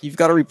year, you've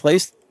got to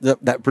replace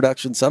that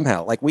production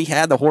somehow. We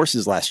had the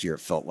horses last year,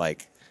 it felt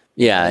like.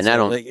 Yeah, and I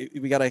don't.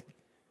 We got to.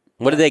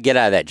 What did they get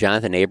out of that?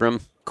 Jonathan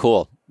Abram?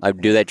 Cool. I'd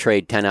do that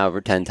trade 10 out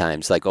of 10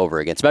 times, over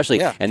again. Especially,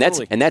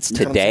 that's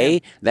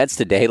today. That's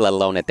today, let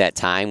alone at that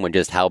time when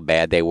just how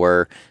bad they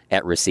were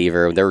at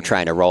receiver. They were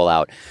trying to roll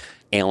out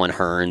Allen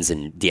Hurns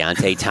and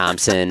Deontay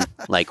Thompson.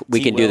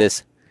 We can do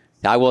this.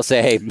 I will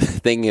say,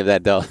 thinking of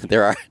that though,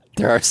 there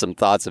are some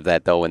thoughts of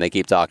that though when they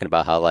keep talking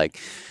about how I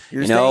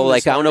don't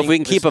know if we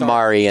can keep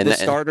Amari and the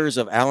starters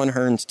of Allen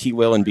Hurns, T.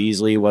 Will, and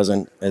Beasley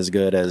wasn't as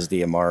good as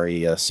the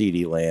Amari,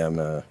 CeeDee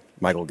Lamb,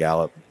 Michael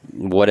Gallup.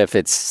 What if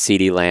it's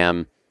CeeDee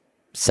Lamb,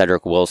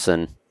 Cedric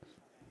Wilson,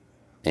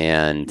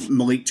 and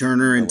Malik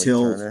Turner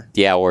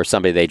or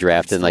somebody they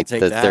drafted in the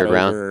 3rd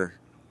round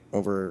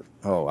over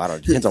I don't know,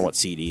 depends on what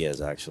CD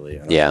is actually.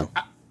 And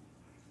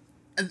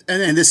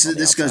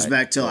this goes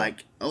back to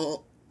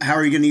how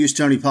are you going to use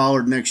Tony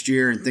Pollard next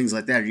year and things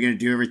like that? Are you going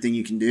to do everything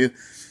you can do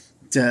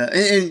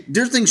and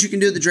there are things you can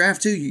do at the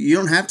draft too. You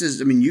don't have to.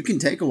 I mean, you can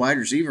take a wide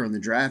receiver in the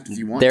draft if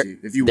you want to.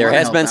 If you there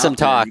has been some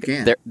talk.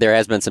 There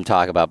has been some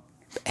talk about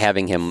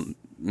having him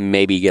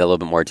maybe get a little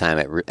bit more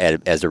time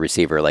as a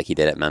receiver like he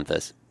did at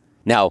Memphis.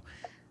 Now,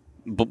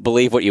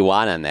 believe what you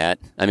want on that.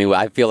 I mean,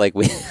 I feel like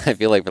for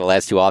the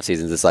last 2 off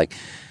seasons, it's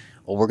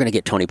we're going to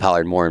get Tony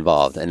Pollard more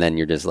involved, and then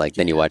you're just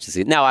then you watch the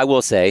season. Now, I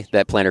will say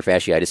that plantar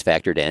fasciitis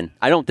factored in.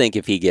 I don't think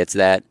if he gets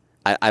that,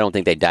 I don't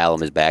think they dial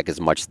him back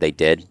as much as they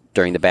did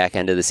during the back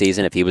end of the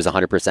season. If he was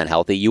 100%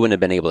 healthy, you wouldn't have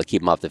been able to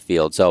keep him off the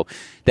field. So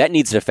that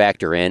needs to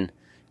factor in.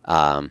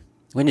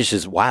 When it's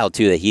just wild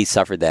too that he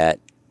suffered that.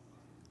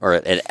 Or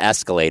it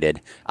escalated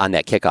on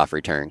that kickoff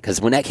return.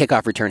 Because when that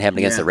kickoff return happened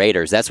against the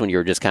Raiders, that's when you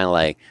were just kind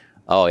of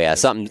oh yeah,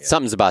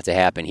 something's about to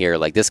happen here.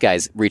 This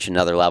guy's reaching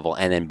another level,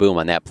 and then boom,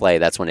 on that play,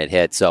 that's when it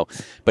hit. So,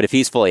 but if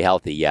he's fully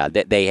healthy,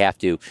 they have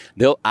to.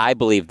 I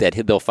believe that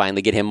they'll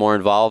finally get him more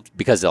involved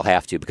because they'll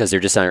have to, because there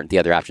just aren't the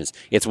other options.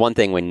 It's one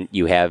thing when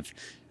you have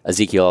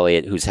Ezekiel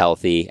Elliott who's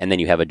healthy, and then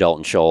you have a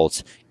Dalton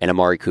Schultz and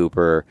Amari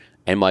Cooper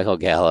and Michael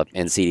Gallup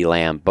and CeeDee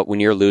Lamb. But when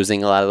you're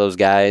losing a lot of those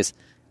guys,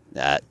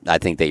 I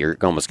think that you're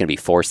almost going to be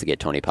forced to get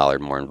Tony Pollard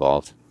more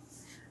involved.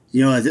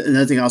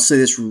 Another thing, I'll say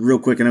this real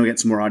quick. I know we got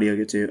some more audio to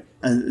get to.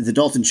 The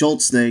Dalton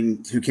Schultz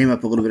thing, who came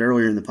up a little bit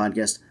earlier in the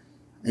podcast,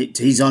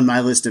 he's on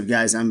my list of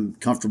guys I'm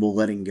comfortable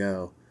letting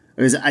go.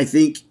 Because I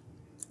think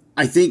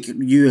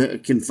you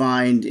can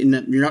find,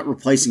 you're not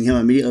replacing him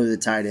immediately with a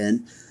tight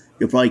end.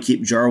 You'll probably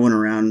keep Jarwin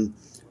around,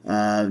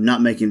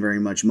 not making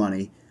very much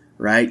money.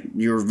 Right,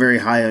 you were very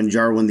high on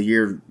Jarwin the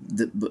year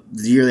that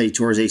he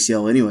tore his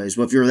ACL anyways.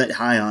 Well, if you're that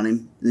high on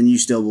him, then you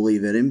still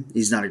believe in him.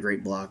 He's not a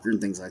great blocker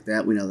and things like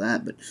that. We know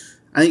that. But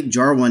I think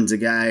Jarwin's a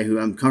guy who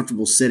I'm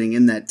comfortable sitting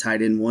in that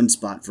tight end 1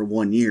 spot for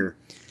 1 year.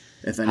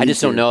 I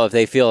just don't know if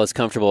they feel as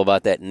comfortable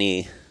about that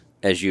knee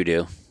as you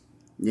do.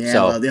 Yeah,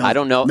 so I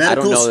don't know. I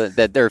don't know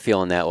that they're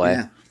feeling that way.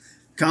 Yeah.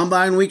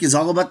 Combine week is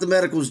all about the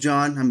medicals,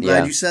 John. I'm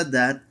glad you said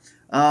that.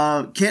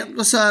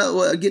 Let's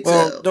get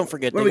to. Don't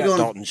forget they got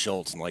Dalton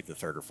Schultz in the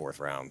 3rd or 4th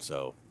round.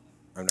 So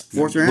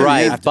 4th round,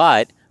 right?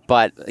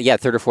 But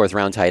 3rd or 4th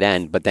round tight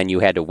end. But then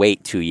you had to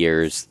wait 2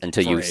 years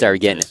until you started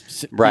getting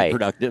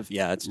productive.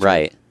 Yeah, it's true.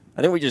 Right.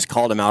 I think we just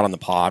called him out on the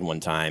pod one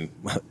time,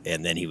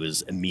 and then he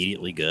was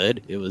immediately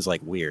good. It was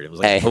weird. It was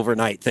an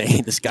overnight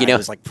thing. This guy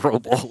was Pro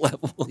Bowl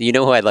level. You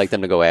know who I'd like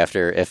them to go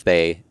after if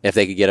they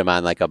could get him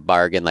on a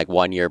bargain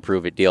 1 year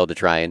prove it deal to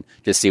try and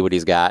just see what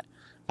he's got.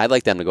 I'd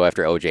like them to go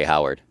after O.J.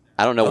 Howard.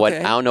 I don't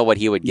know what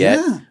he would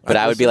get, but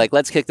I would be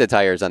let's kick the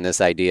tires on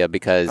this idea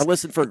because I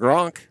listened for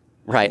Gronk.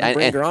 Right,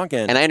 Gronk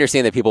in. And I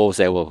understand that people will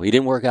say, "Well, he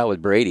didn't work out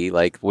with Brady.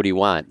 What do you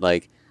want?"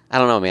 I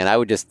don't know, man. I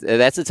would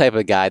that's the type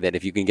of guy that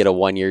if you can get a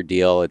 1 year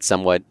deal, it's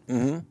somewhat,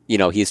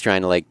 he's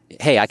trying to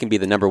hey, I can be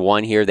the number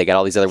 1 here. They got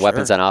all these other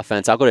weapons on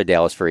offense. I'll go to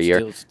Dallas for a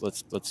year.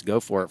 Let's go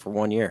for it for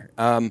 1 year.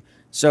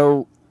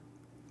 So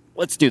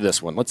let's do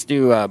this one. Let's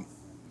do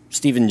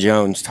Stephen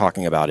Jones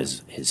talking about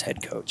his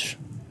head coach.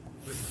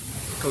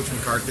 Coach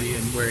McCarthy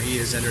and where he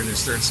is entering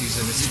his third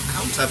season,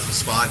 how tough a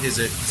spot is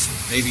it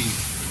maybe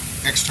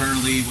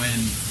externally when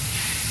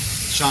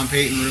Sean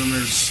Payton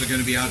rumors are going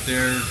to be out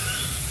there?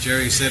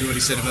 Jerry said what he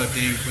said about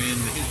Dan Quinn.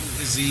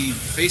 Is he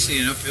facing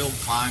an uphill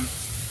climb?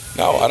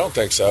 No, I don't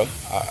think so.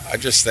 I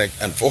just think,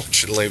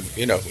 unfortunately,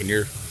 when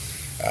you're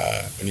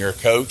a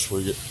coach,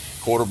 when you're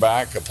a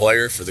quarterback, a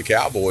player for the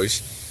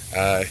Cowboys,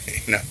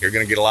 you're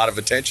going to get a lot of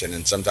attention,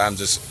 and sometimes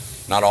it's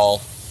not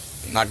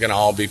going to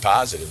all be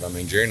positive. I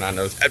mean, Jerry and I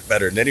know that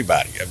better than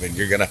anybody. I mean,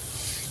 you're going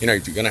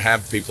to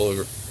have people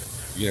who are,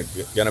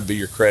 going to be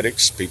your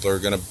critics. People are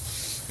going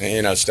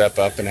to, step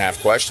up and have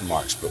question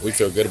marks. But we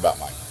feel good about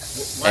Mike.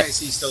 Why is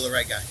he still the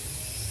right guy?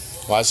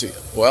 Why is he?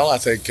 Well, I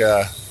think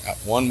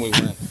one, we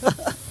went,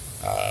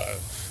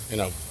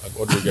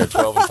 what did we go,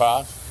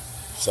 12-5?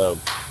 So,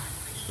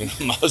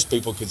 most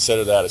people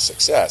consider that a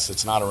success.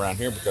 It's not around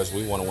here because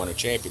we want to win a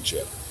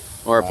championship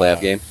or a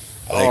playoff game.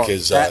 I think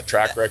his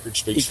track record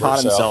speaks for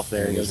itself.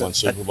 There. He's won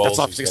Super Bowls.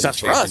 That's he's won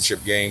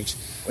championship games.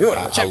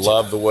 I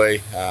love the way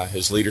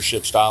his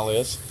leadership style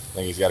is. I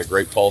think he's got a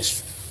great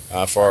pulse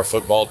for our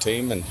football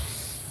team, and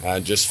I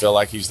just feel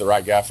like he's the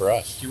right guy for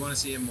us. Do you want to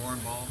see him more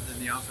involved in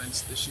the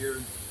offense this year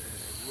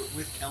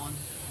with Kellen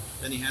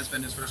than he has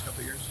been his first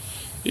couple of years?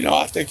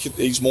 I think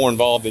he's more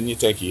involved than you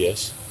think he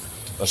is.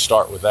 Let's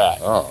start with that.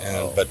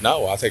 But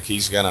no, I think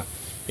he's going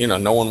to,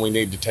 knowing we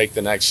need to take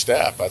the next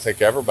step, I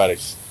think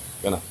everybody's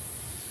going to,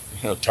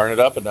 turn it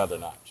up another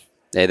notch.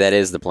 Hey, that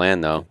is the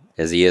plan, though,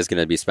 is he is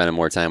going to be spending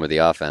more time with the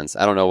offense.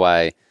 I don't know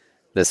why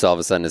this all of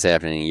a sudden is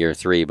happening in year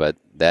 3, but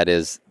that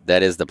is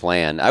the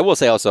plan. I will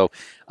say also,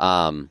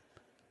 in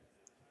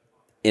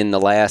the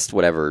last,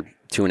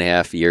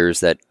 2.5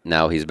 years that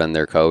now he's been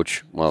their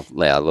coach, well,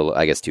 yeah, a little,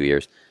 I guess 2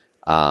 years,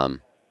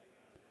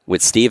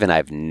 with Steven,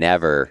 I've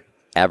never,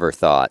 ever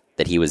thought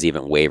that he was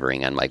even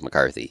wavering on Mike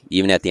McCarthy,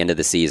 even at the end of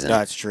the season.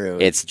 That's true.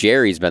 It's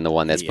Jerry's been the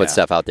one that's put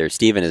stuff out there.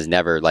 Steven is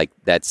never,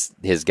 that's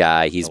his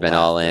guy. He's been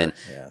all in.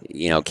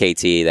 Yeah.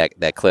 KT,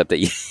 that clip that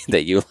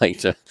you like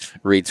to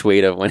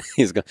retweet of when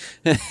he's going.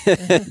 When he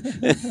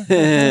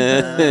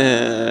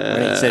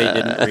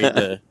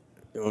said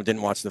he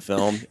didn't watch the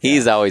film.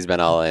 He's always been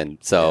all in.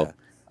 So,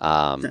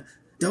 don't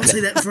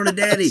say that in front of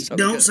Daddy.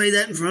 Don't say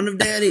that in front of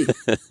Daddy.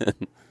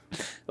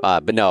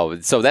 But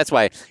no, so that's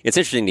why it's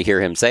interesting to hear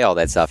him say all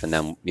that stuff, and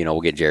then we'll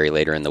get Jerry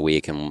later in the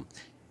week, and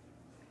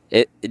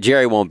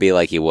Jerry won't be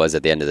like he was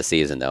at the end of the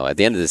season, though. At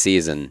the end of the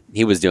season,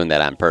 he was doing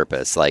that on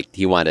purpose. Like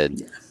he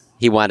wanted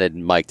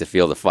Mike to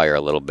feel the fire a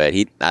little bit.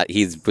 He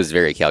was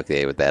very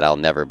calculated with that. I'll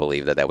never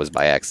believe that was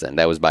by accident.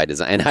 That was by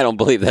design, and I don't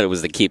believe that it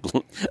was to keep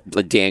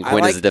Dan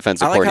Quinn as a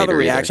defensive coordinator. I like how the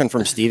reaction either.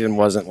 From Steven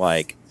wasn't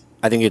like,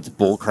 I think it's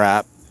bull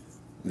crap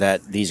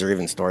that these are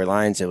even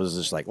storylines. It was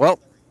just like, well,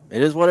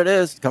 it is what it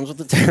is. It comes with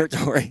the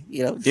territory.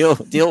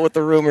 Deal with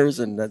the rumors,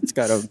 and that's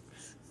kind of,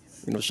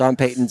 Sean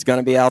Payton's going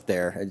to be out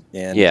there,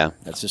 and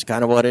that's just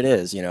kind of what it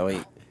is. He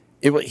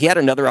had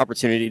another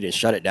opportunity to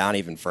shut it down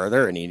even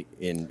further, and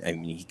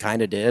he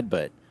kind of did,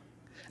 but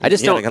I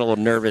got a little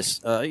nervous.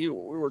 We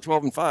were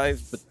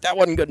 12-5, but that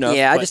wasn't good enough.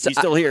 Yeah, he's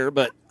still here,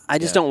 but. I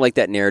just don't like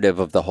that narrative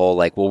of the whole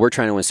we're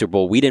trying to win a Super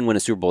Bowl. We didn't win a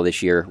Super Bowl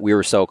this year. We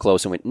were so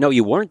close and went. No,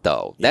 you weren't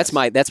though. Yes.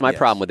 That's my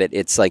problem with it.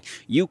 It's like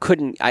you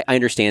couldn't. I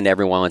understand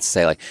everyone wants to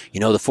say the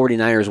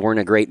 49ers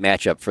weren't a great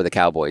matchup for the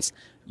Cowboys.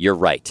 You're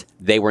right.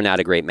 They were not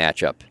a great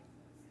matchup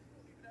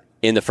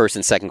in the first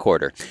and second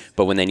quarter.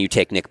 But when then you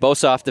take Nick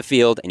Bosa off the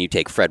field and you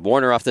take Fred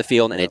Warner off the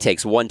field, and it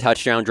takes one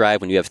touchdown drive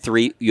when you have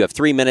 3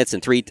 minutes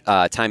and 3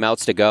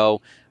 timeouts to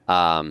go.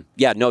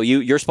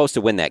 You're supposed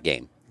to win that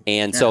game.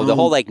 And so the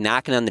whole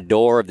knocking on the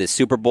door of this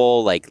Super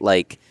Bowl, I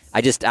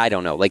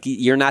don't know.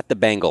 You're not the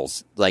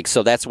Bengals.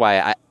 So that's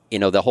why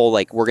the whole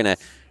we're gonna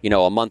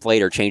a month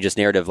later change this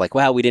narrative.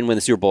 Wow, we didn't win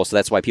the Super Bowl, so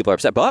that's why people are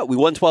upset. But we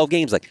won 12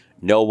 games.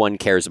 No one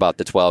cares about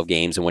the 12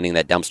 games and winning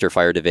that dumpster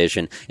fire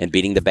division and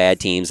beating the bad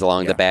teams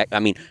along the back. I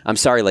mean, I'm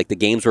sorry. The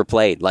games were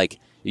played.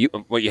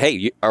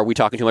 Are we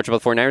talking too much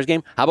about the 49ers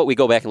game? How about we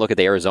go back and look at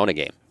the Arizona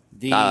game?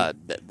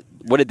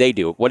 What did they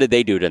do? What did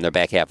they do in their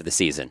back half of the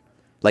season?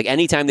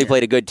 Anytime they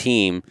played a good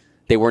team,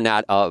 they were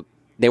not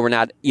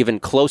even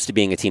close to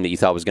being a team that you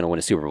thought was going to win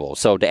a Super Bowl.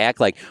 So to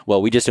act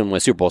we just didn't win a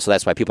Super Bowl, so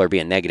that's why people are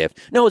being negative.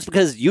 No, it's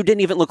because you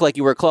didn't even look like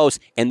you were close,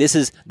 and this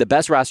is the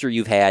best roster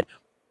you've had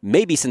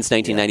maybe since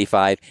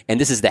 1995, and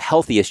this is the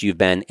healthiest you've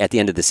been at the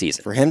end of the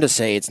season. For him to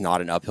say it's not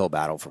an uphill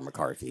battle for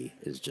McCarthy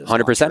is just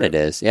 100% it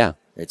is, yeah.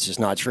 It's just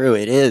not true.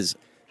 It is.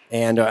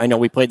 And I know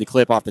we played the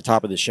clip off the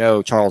top of the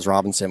show. Charles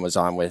Robinson was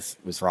on with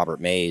Robert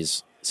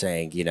Mays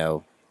saying,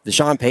 the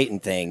Sean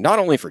Payton thing, not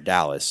only for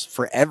Dallas,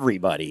 for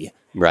everybody,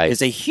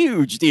 is a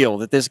huge deal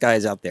that this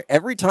guy's out there.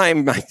 Every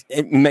time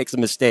it makes a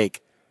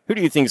mistake, who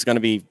do you think is going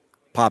to be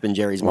popping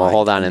Jerry's mind? Well,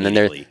 hold on. And then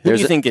who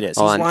do you think it is?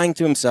 He's lying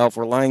to himself.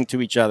 We're lying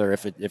to each other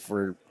if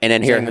we're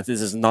saying that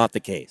this is not the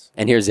case.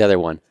 And here's the other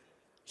one.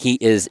 He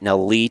is an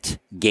elite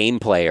game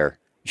player.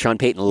 Sean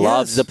Payton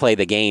loves to play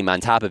the game on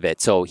top of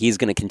it, so he's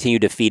going to continue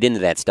to feed into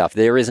that stuff.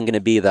 There isn't going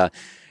to be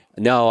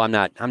No, I'm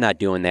not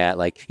doing that.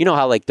 Like, you know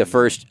how like the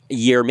first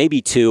year,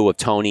 maybe 2 of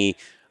Tony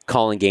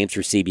calling games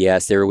for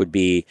CBS, there would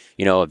be,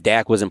 if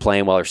Dak wasn't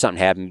playing well or something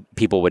happened,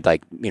 people would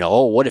like,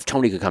 oh, what if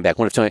Tony could come back?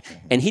 What if Tony?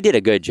 And he did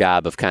a good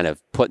job of kind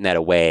of putting that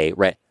away.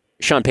 Right?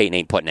 Sean Payton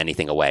ain't putting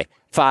anything away.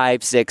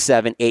 5, 6,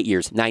 7, 8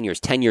 years, 9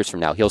 years, 10 years from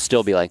now, he'll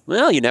still be like,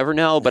 well, you never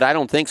know, but I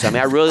don't think so. I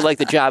mean, I really like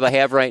the job I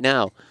have right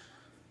now.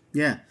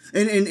 Yeah,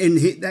 and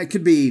that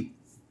could be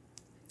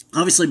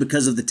obviously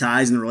because of the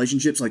ties and the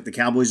relationships. Like the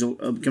Cowboys will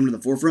come to the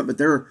forefront, but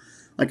there are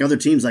like other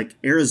teams like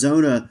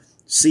Arizona,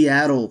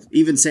 Seattle,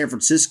 even San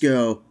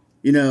Francisco.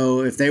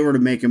 If they were to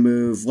make a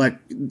move, like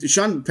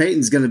Sean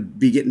Payton's going to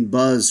be getting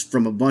buzz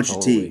from a bunch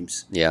of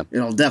teams. Yeah,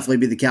 it'll definitely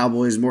be the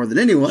Cowboys more than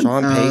anyone.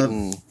 Sean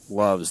Payton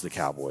loves the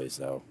Cowboys,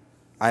 though.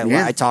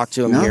 I talked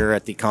to him here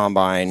at the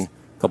Combine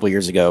a couple of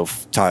years ago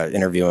to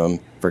interview him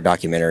for a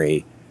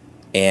documentary,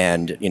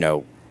 and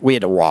we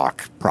had to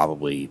walk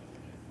probably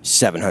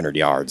 700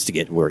 yards to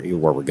get where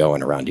we're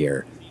going around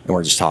here, and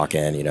we're just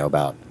talking,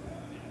 about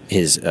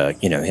his,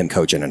 him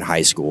coaching in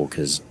high school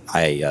because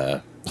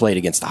I played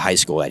against the high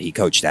school that he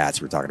coached at,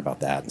 so we're talking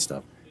about that and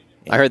stuff.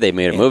 I heard they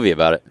made a movie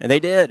about it, and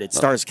they did. It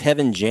stars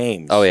Kevin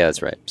James. Oh yeah,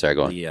 that's right. Sorry,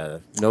 go on.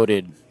 The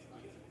noted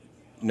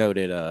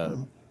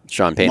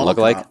Sean Payton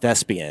lookalike?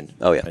 Thespian.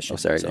 Oh, yeah.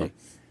 Sorry. Go on.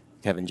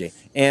 Kevin J.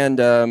 And,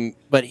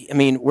 but, I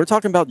mean, we're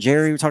talking about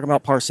Jerry. We're talking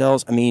about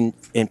Parcells. I mean,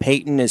 and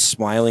Peyton is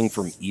smiling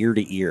from ear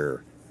to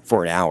ear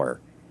for an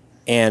hour.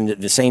 And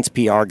the Saints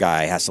PR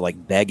guy has to,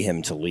 like, beg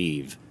him to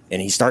leave.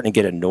 And he's starting to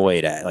get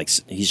annoyed at, like,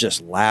 he's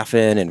just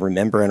laughing and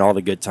remembering all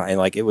the good time.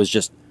 Like, it was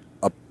just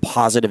a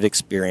positive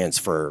experience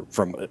for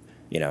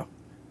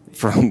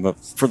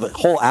the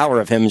whole hour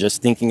of him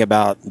just thinking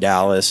about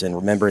Dallas and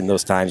remembering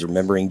those times,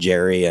 remembering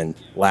Jerry and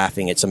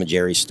laughing at some of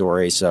Jerry's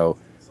stories. So,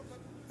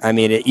 I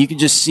mean, you could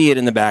just see it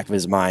in the back of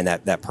his mind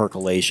that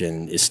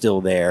percolation is still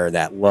there,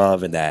 that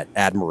love and that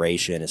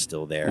admiration is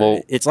still there.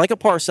 Well, it's like a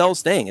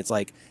Parcells thing. It's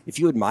like if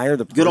you admire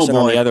the person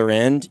on the other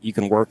end, you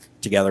can work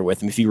together with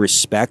them. If you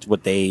respect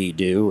what they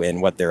do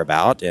and what they're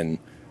about, and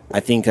I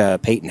think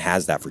Peyton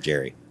has that for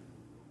Jerry.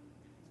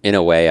 In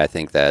a way, I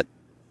think that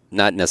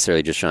not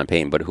necessarily just Sean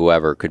Payton, but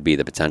whoever could be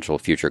the potential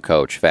future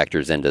coach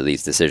factors into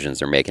these decisions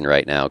they're making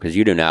right now, because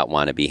you do not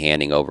want to be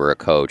handing over a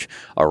coach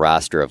a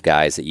roster of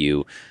guys that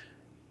you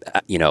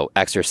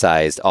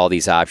exercised all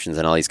these options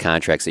and all these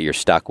contracts that you're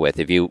stuck with.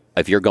 If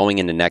you're going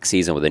into next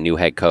season with a new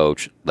head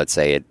coach, let's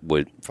say it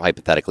would,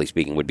 hypothetically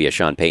speaking, would be a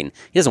Sean Payton.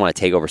 He doesn't want to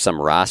take over some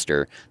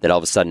roster that all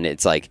of a sudden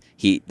it's like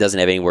he doesn't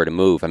have anywhere to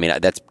move. I mean,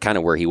 that's kind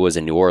of where he was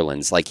in New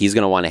Orleans. Like, he's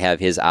going to want to have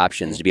his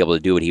options to be able to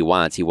do what he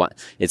wants.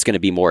 It's going to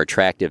be more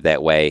attractive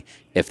that way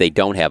if they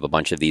don't have a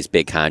bunch of these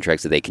big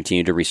contracts that they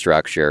continue to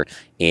restructure,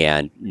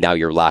 and now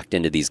you're locked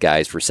into these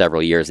guys for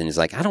several years, and he's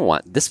like, I don't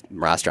want this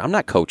roster. I'm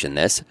not coaching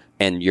this.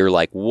 And you're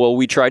like, well,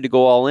 we tried to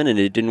go all in and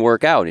it didn't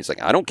work out. And he's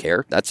like, I don't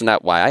care. That's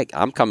not why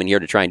I'm coming here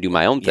to try and do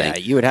my own thing. Yeah,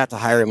 you would have to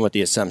hire him with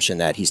the assumption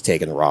that he's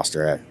taking the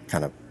roster,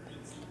 kind of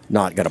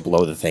not going to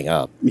blow the thing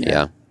up.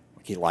 Yeah.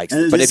 He likes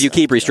it. But if you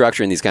keep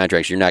restructuring these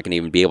contracts, you're not going to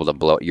even be able to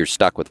blow. You're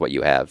stuck with what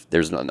you have.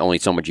 There's only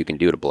so much you can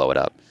do to blow it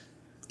up.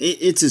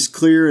 It's as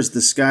clear as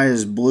the sky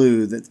is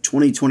blue that the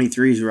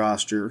 2023's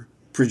roster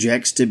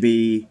projects to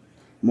be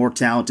more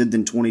talented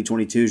than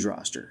 2022's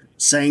roster.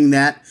 Saying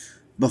that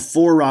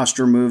before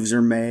roster moves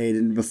are made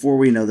and before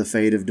we know the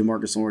fate of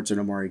DeMarcus Lawrence and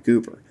Amari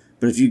Cooper.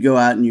 But if you go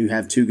out and you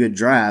have 2 good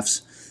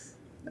drafts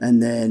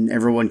and then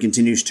everyone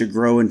continues to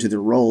grow into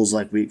their roles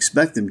like we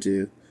expect them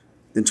to,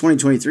 then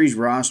 2023's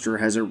roster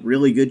has a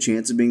really good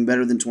chance of being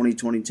better than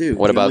 2022.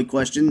 What about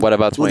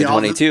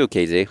 2022,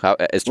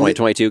 KZ? Is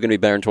 2022 going to be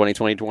better than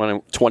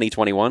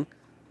 2021?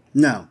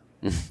 No.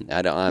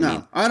 I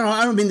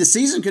don't mean the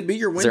season could be,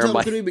 your win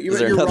total could be, but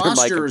your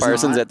roster is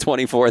Parsons not. At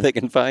 24 they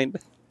can find?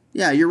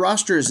 Yeah, your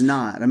roster is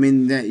not. I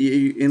mean,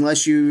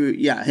 unless you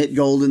hit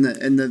gold in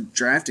the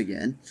draft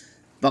again.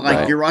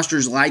 But your roster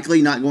is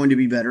likely not going to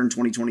be better in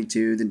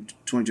 2022 than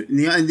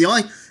 2022. And the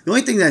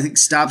only thing that I think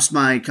stops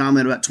my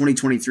comment about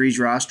 2023's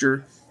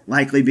roster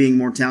likely being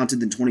more talented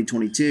than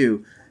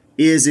 2022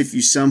 is if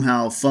you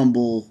somehow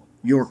fumble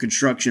your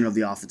construction of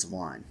the offensive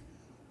line.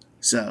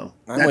 So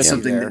that's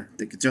something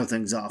that could throw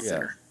things off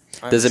there.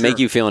 Does it make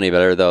you feel any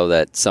better, though,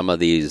 that some of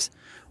these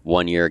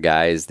one-year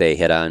guys they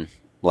hit on,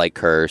 like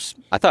Kearse,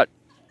 I thought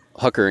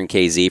Hooker and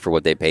KZ, for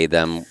what they paid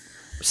them,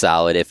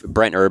 solid. If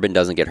Brent Urban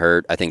doesn't get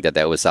hurt, I think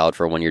that was solid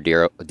for a one-year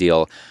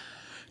deal.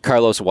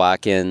 Carlos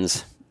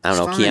Watkins, I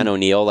don't know, Keanu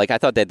Neal. I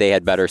thought that they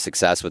had better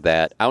success with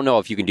that. I don't know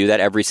if you can do that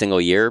every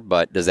single year,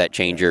 but does that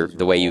change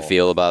the way you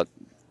feel about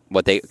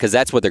what because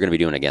that's what they're going to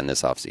be doing again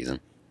this offseason.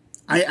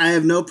 I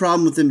have no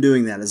problem with them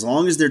doing that as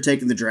long as they're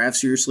taking the draft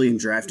seriously and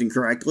drafting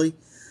correctly,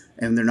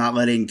 and they're not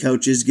letting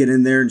coaches get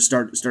in there and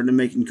starting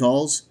making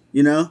calls,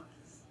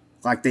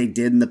 like they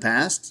did in the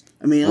past.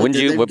 I mean, when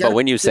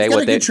you say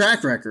what they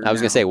track record, I was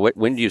going to say,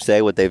 when do you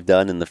say what they've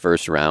done in the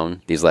first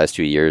round these last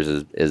 2 years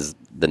is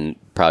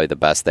probably the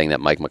best thing that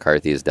Mike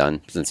McCarthy has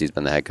done since he's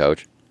been the head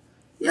coach?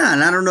 Yeah,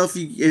 and I don't know if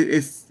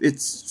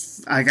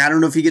I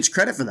don't know if he gets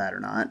credit for that or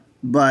not.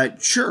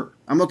 But sure,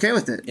 I'm okay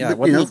with it. Yeah, But,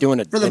 wasn't he doing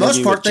a for the most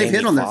interview part, with they've hit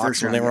Jamie on their Foxx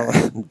first when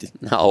round. they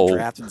were No.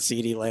 drafting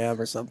CeeDee Lamb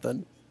or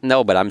something?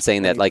 No, but I'm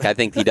saying that, like, I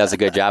think he does a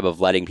good job of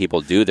letting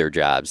people do their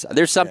jobs.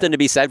 There's something to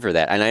be said for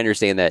that. And I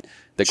understand that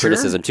the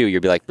criticism, too.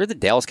 You'd be like, we're the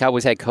Dallas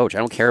Cowboys head coach. I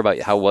don't care about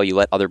how well you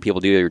let other people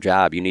do their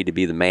job. You need to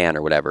be the man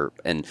or whatever.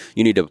 And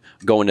you need to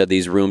go into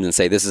these rooms and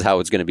say, this is how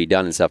it's going to be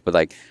done and stuff. But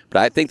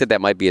I think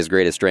that might be his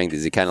greatest strength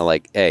is he kind of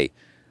like, hey,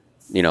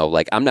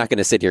 I'm not going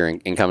to sit here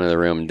and come into the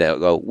room and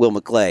go, Will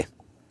McClay,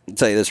 I'll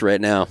tell you this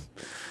right now.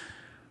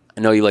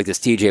 I know you like this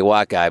TJ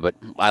Watt guy, but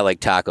I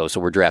like Taco, so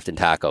we're drafting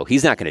Taco.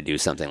 He's not going to do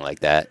something like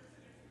that.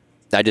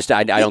 I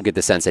don't get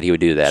the sense that he would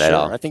do that at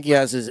all. I think he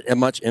has as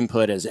much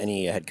input as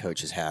any head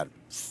coach has had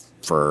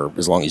for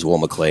as long as Will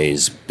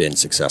McClay's been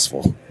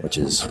successful, which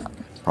is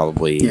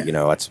probably,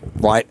 that's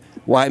why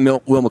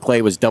Will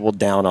McClay was doubled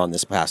down on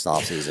this past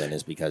offseason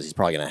is because he's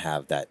probably going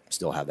to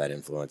still have that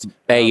influence.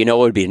 Hey, you know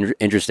what would be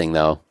interesting,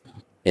 though,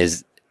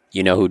 is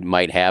who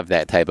might have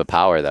that type of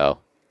power, though,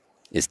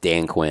 is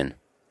Dan Quinn.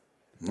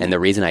 And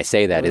the reason I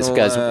say that is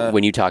because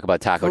when you talk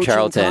about Taco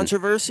Charlton,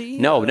 controversy?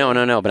 No. But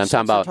I'm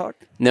talking about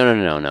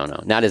no,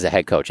 not as a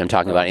head coach. I'm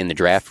talking about in the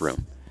draft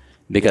room,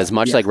 because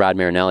much like Rod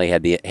Marinelli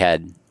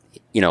had,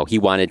 he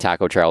wanted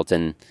Taco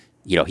Charlton,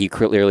 he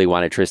clearly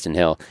wanted Tristan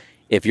Hill.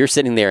 If you're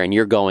sitting there and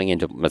you're going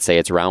into, let's say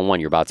it's round 1,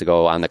 you're about to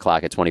go on the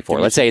clock at 24.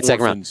 Let's say it's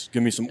second round.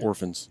 Give me some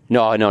orphans.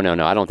 No. I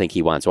don't think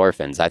he wants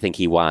orphans. I think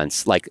he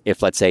wants, like,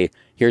 if let's say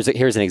here's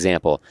an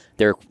example.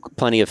 There are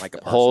plenty of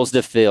holes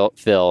to fill.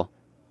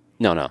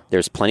 No.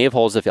 There's plenty of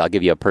holes to fill. I'll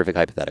give you a perfect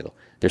hypothetical.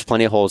 There's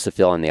plenty of holes to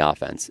fill in the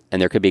offense.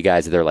 And there could be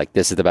guys that are like,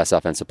 this is the best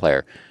offensive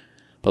player.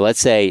 But let's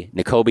say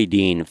Nakobe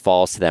Dean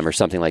falls to them or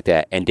something like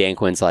that. And Dan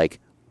Quinn's like,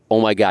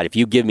 oh my God, if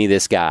you give me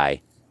this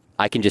guy,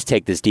 I can just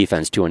take this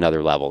defense to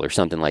another level or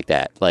something like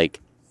that. Like,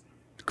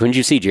 couldn't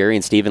you see Jerry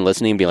and Steven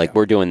listening and be like,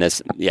 we're doing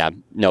this? Yeah,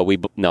 no,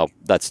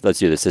 let's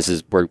do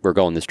this. We're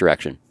going this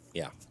direction.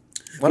 Yeah,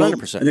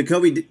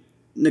 100%.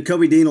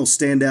 Nakobe Dean will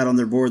stand out on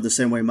their board the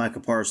same way Micah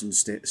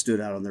Parsons stood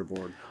out on their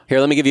board. Here,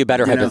 let me give you a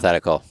better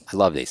hypothetical. I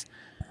love these.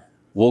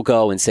 We'll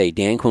go and say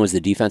Dan Quinn was the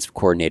defensive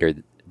coordinator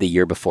the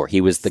year before. He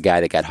was the guy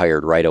that got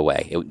hired right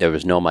away. There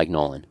was no Mike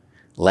Nolan.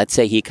 Let's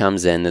say he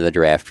comes into the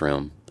draft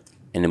room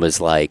and it was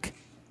like,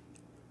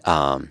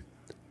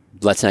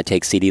 let's not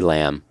take CeeDee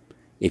Lamb.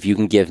 If you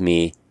can give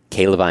me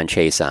Kayvon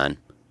Chaisson,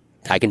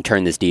 I can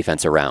turn this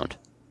defense around.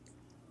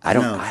 I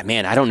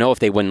don't know if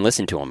they wouldn't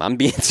listen to him. I'm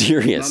being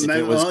serious.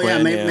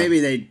 Maybe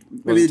they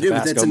do,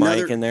 but that's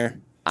another. In there.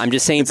 I'm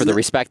just saying for the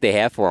respect they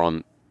have for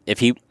him.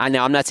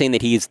 I'm not saying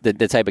that he's the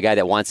type of guy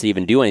that wants to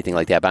even do anything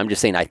like that, but I'm just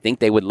saying I think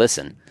they would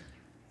listen.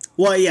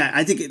 Well, yeah,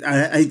 I think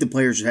the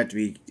players would have to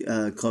be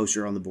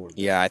closer on the board.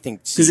 Yeah, I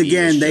think because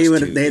again they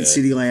had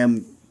CeeDee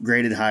Lamb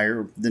graded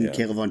higher than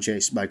Kayvon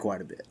Chase by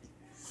quite a bit.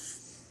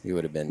 He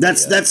would have been.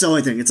 That's the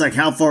only thing. It's like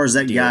how far is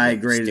that guy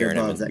graded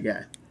above that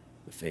guy?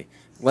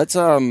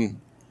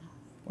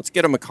 Let's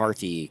get a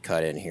McCarthy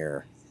cut in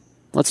here.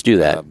 Let's do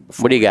that.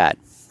 What do you got?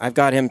 I've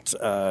got him.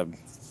 I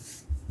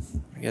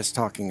guess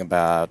talking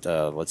about.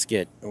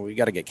 We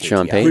got to get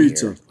Sean Payton.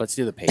 Here. Let's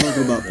do the Payton.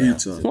 Talking about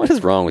pizza. What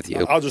is wrong with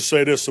you? I'll just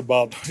say this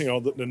about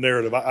the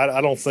narrative.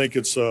 I don't think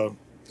it's.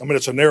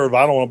 It's a narrative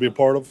I don't want to be a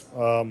part of.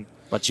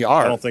 But you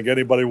are. I don't think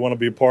anybody want to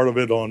be a part of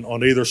it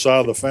on either side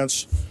of the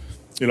fence.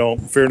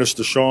 Fairness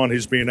to Sean,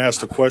 he's being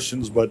asked the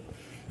questions, but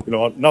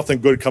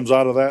nothing good comes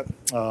out of that.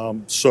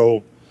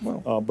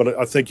 But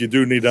I think you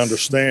do need to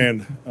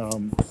understand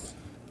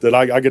that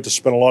I get to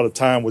spend a lot of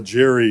time with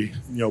Jerry,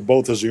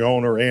 both as the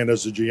owner and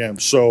as the GM.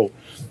 So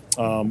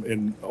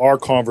in our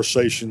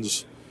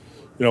conversations,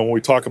 when we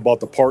talk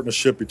about the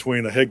partnership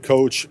between the head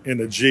coach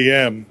and the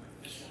GM,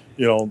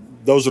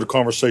 those are the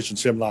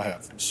conversations him and I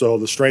have. So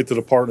the strength of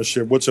the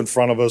partnership, what's in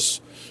front of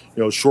us,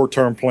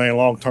 short-term plan,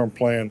 long-term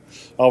plan.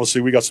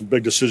 Obviously, we got some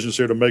big decisions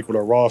here to make with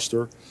our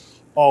roster,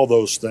 all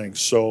those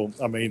things. So,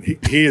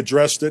 he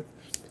addressed it.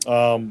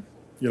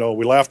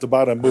 We laughed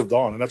about it and moved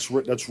on, and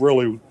that's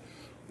really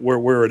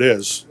where it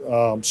is.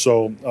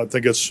 So I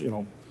think it's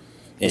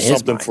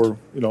something for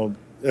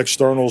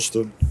externals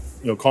to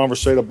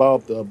conversate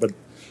about. But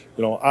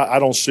I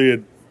don't see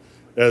it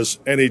as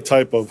any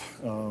type of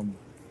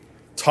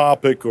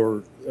topic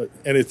or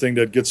anything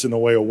that gets in the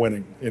way of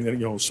winning.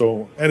 And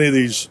so any of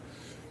these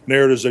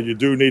narratives that you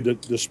do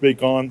need to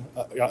speak on,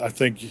 I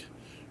think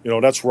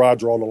that's where I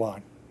draw the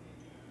line.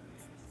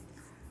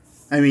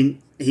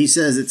 He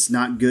says it's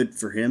not good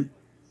for him.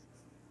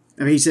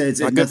 He said it's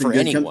not good for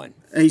anyone.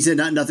 He said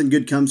nothing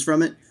good comes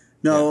from it.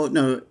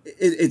 No,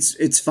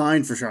 it's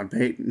fine for Sean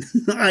Payton.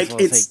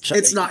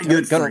 It's not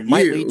good for you.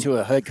 Might lead to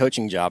a head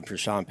coaching job for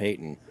Sean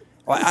Payton.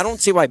 Well, I don't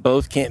see why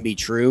both can't be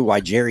true. Why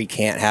Jerry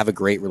can't have a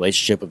great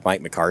relationship with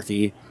Mike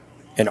McCarthy,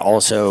 and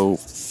also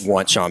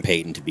want Sean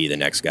Payton to be the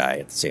next guy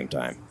at the same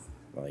time.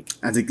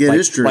 I think it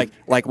is true.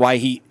 Like why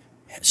he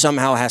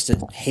somehow has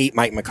to hate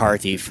Mike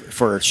McCarthy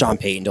for Sean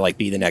Payton to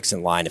be the next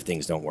in line if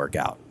things don't work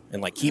out.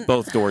 And keep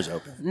both doors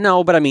open.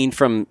 No, but you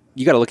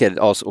got to look at it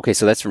also. Okay,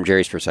 so that's from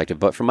Jerry's perspective,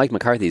 but from Mike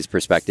McCarthy's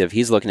perspective,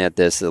 he's looking at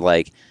this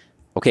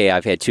okay,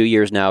 I've had 2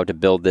 years now to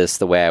build this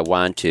the way I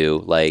want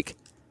to.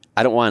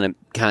 I don't want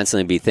to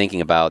constantly be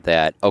thinking about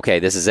that. Okay,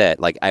 this is it.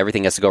 Like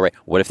everything has to go right.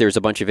 What if there's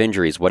a bunch of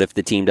injuries? What if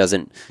the team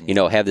doesn't,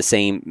 have the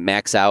same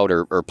max out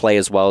or play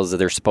as well as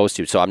they're supposed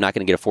to? So I'm not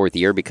going to get a fourth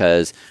year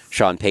because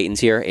Sean Payton's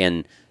here.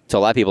 And to a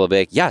lot of people, it'll be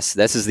like, yes,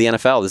 this is the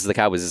NFL. This is the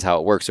Cowboys. This is how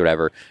it works, or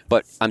whatever.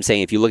 But I'm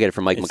saying if you look at it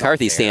from Mike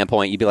McCarthy's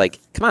standpoint, you'd be like,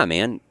 come on,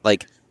 man.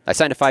 Like I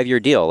signed a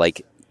 5-year deal.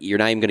 Like you're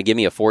not even going to give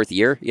me a fourth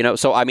year,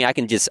 So I mean, I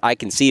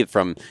can see it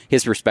from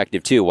his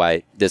perspective too.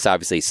 Why this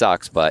obviously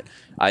sucks, but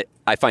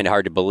I find it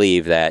hard to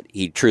believe that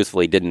he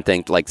truthfully didn't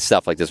think like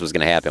stuff like this was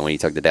going to happen when he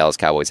took the Dallas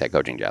Cowboys head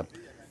coaching job.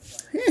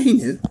 Yeah, he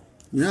knew.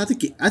 I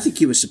think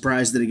he was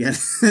surprised that he got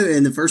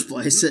in the first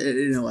place.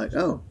 Like,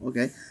 oh,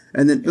 okay,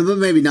 and then, but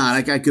maybe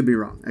not. I could be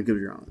wrong. I could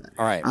be wrong with that.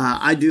 All right.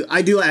 I do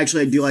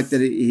like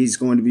that he's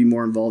going to be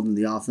more involved in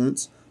the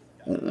offense.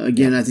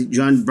 Again, I think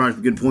John brought up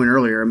a good point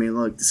earlier. I mean,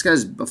 look, this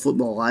guy's a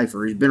football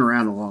lifer. He's been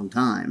around a long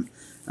time.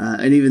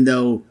 And even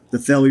though the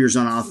failures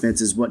on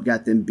offense is what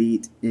got them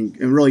beat and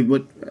really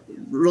what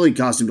really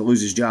caused him to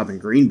lose his job in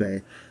Green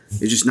Bay,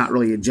 is just not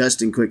really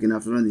adjusting quick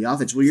enough to run the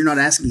offense. Well, you're not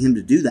asking him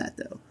to do that,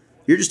 though.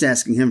 You're just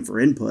asking him for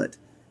input.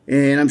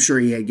 And I'm sure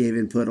he gave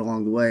input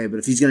along the way. But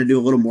if he's going to do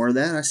a little more of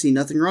that, I see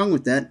nothing wrong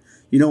with that.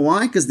 You know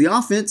why? Because the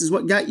offense is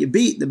what got you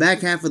beat the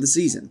back half of the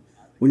season.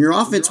 When your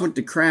offense went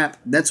to crap,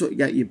 that's what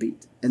got you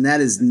beat. And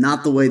that is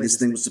not the way this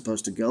thing was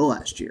supposed to go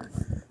last year.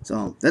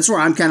 So that's where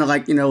I'm kind of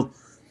like,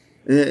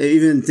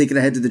 even thinking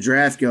ahead to the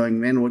draft going,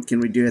 man, what can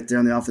we do out there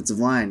on the offensive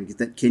line? Get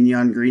that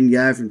Kenyon Green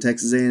guy from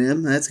Texas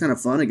A&M. That's kind of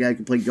fun. A guy who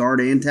can play guard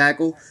and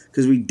tackle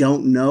because we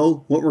don't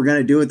know what we're going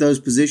to do with those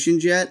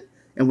positions yet.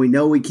 And we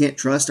know we can't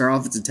trust our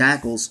offensive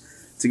tackles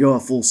to go a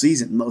full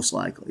season, most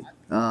likely,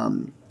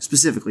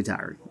 specifically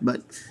Tyree.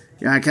 But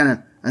I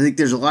think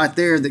there's a lot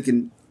there that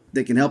can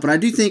help. And I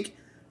do think,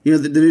 the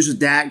news with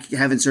Dak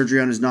having surgery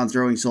on his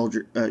non-throwing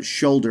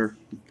shoulder,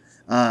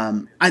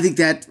 I think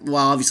that,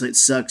 while obviously it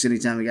sucks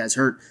anytime a guy's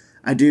hurt,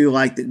 I do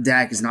like that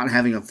Dak is not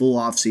having a full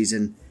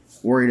offseason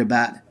worried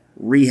about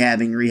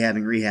rehabbing,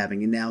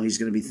 and now he's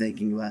going to be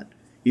thinking about,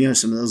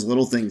 some of those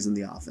little things in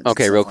the offense.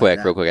 Okay, real quick.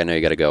 I know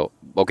you got to go.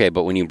 Okay,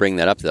 but when you bring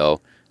that up,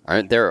 though,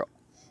 isn't there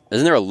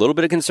a little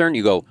bit of concern?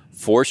 You go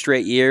 4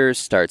 straight years,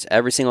 starts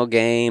every single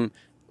game.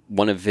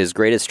 One of his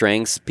greatest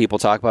strengths people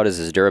talk about is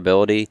his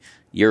durability.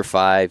 Year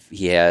 5,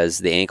 he has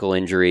the ankle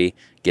injury,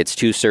 gets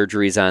 2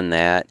 surgeries on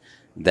that,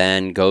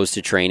 then goes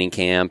to training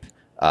camp,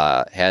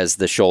 has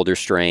the shoulder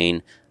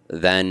strain,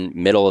 then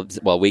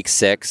week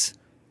 6,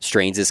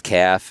 strains his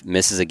calf,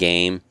 misses a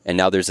game, and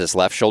now there's this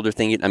left shoulder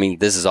thing. I mean,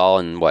 this is all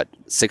in,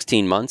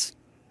 16 months?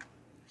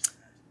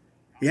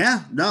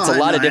 Yeah. No, it's a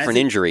lot of different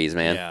injuries,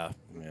 man. Yeah.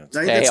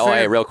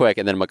 Hey, real quick,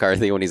 and then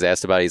McCarthy, when he's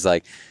asked about it, he's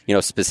like,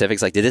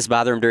 specifics, like, did this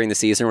bother him during the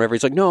season or whatever?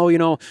 He's like, no,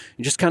 you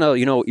just kind of,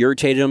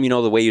 irritated him,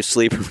 the way you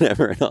sleep or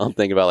whatever. And I'm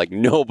thinking about, like,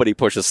 nobody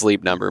pushes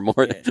sleep number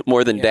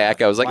more than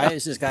Dak. I was like, why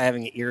is this guy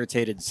having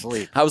irritated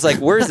sleep? I was like,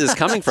 where is this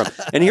coming from?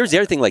 And here's the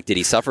other thing, like, did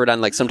he suffer it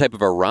on, like, some type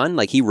of a run?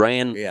 Like, he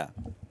ran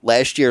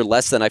last year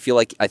less than I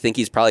think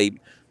he's probably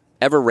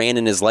ever ran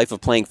in his life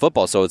of playing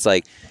football. So it's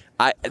like,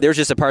 there's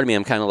just a part of me,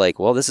 I'm kind of like,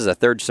 well, this is a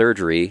 3rd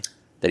surgery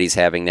that he's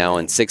having now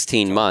in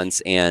 16 months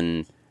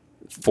and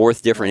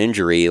 4th different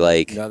injury.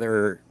 Like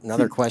another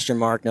question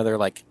mark. Another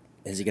like,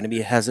 is he going to be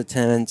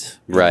hesitant?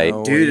 Right,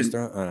 dude.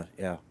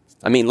 Yeah.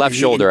 I mean, left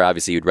shoulder.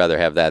 Obviously, you'd rather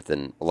have that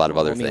than a lot of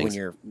other things. When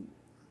you're,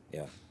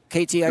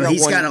 KT, I got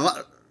he's one. got a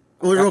lot.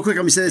 Well, real quick,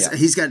 let me say this: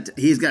 he's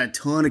got a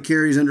ton of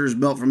carries under his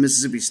belt from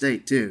Mississippi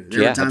State too. There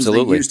were times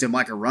absolutely. They used him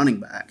like a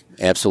running back.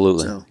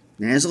 Absolutely. So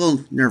it's a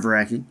little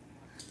nerve-wracking.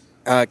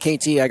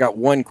 KT, I got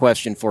one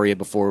question for you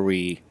before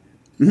we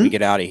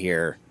get out of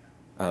here.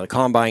 The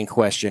combine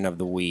question of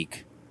the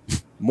week.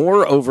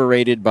 More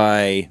overrated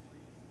by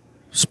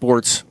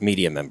sports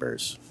media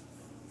members,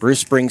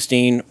 Bruce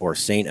Springsteen or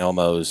St.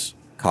 Elmo's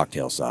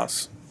cocktail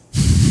sauce?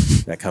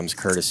 That comes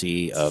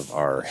courtesy of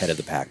our Head of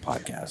the Pack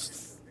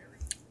podcast.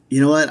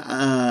 You know what?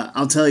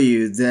 I'll tell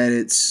you that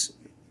it's...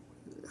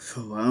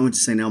 I went to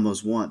St.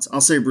 Elmo's once.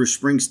 I'll say Bruce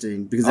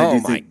Springsteen because I do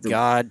think...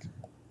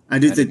 I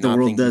think the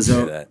world does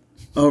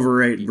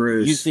overrate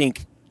Bruce. You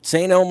think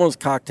St. Elmo's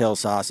cocktail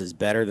sauce is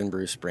better than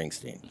Bruce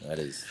Springsteen? That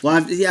is. Well,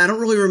 I don't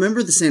really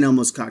remember the St.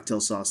 Elmo's cocktail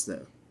sauce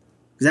though.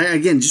 Because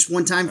again, just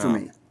one time for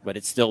me. But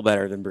it's still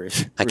better than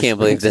Bruce. I can't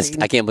believe this.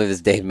 I can't believe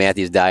this. Dave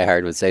Matthews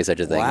diehard would say such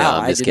a thing. Wow,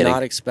 no, I'm just kidding. I did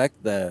not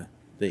expect the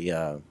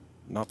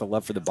not the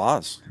love for the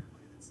boss.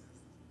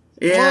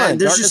 Yeah, Come on,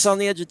 there's Darkness just on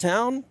the Edge of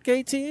Town,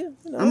 KT.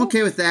 I'm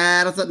okay with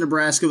that. I thought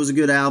Nebraska was a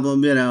good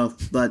album,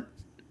 but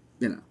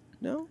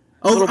no.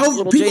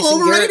 Little people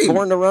Jason overrate Garrett, him.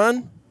 Born to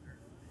Run.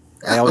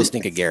 I always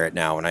think of Garrett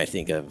now when I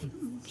think of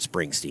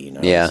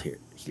Springsteen. I always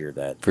hear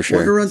that for sure.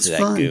 Born to Run's that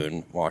fun.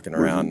 goon walking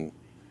around.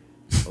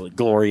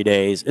 Glory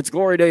days. It's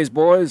glory days,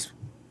 boys.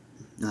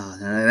 Oh,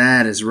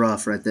 that is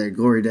rough right there.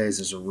 Glory Days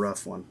is a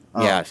rough one.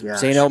 Oh, yeah, gosh.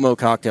 St. Elmo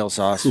cocktail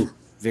sauce,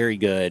 very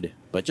good.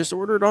 But just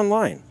order it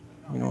online.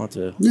 You don't have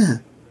to. Yeah.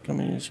 Come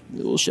in,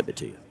 we'll ship it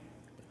to you.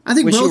 I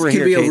think Wish you both were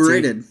could here, be KT.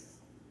 overrated.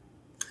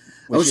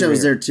 I wish you I were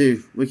was here. there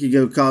too. We could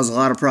go cause a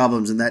lot of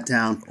problems in that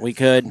town. We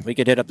could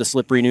hit up the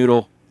Slippery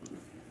Noodle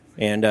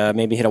and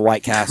maybe hit a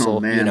White Castle. Oh,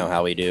 man. You know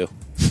how we do.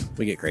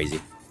 We get crazy.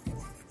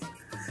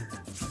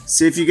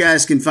 See if you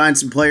guys can find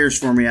some players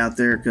for me out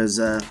there, because,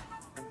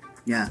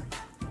 yeah.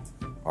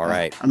 All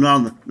right. I'm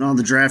not on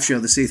the draft show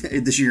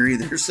this year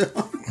either, so.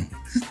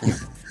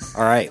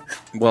 All right.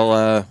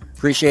 Well,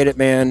 appreciate it,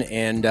 man,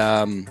 and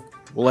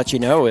we'll let you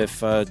know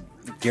if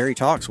Gary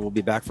talks. We'll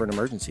be back for an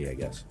emergency, I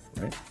guess.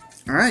 Right?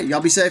 All right. Y'all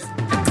be safe.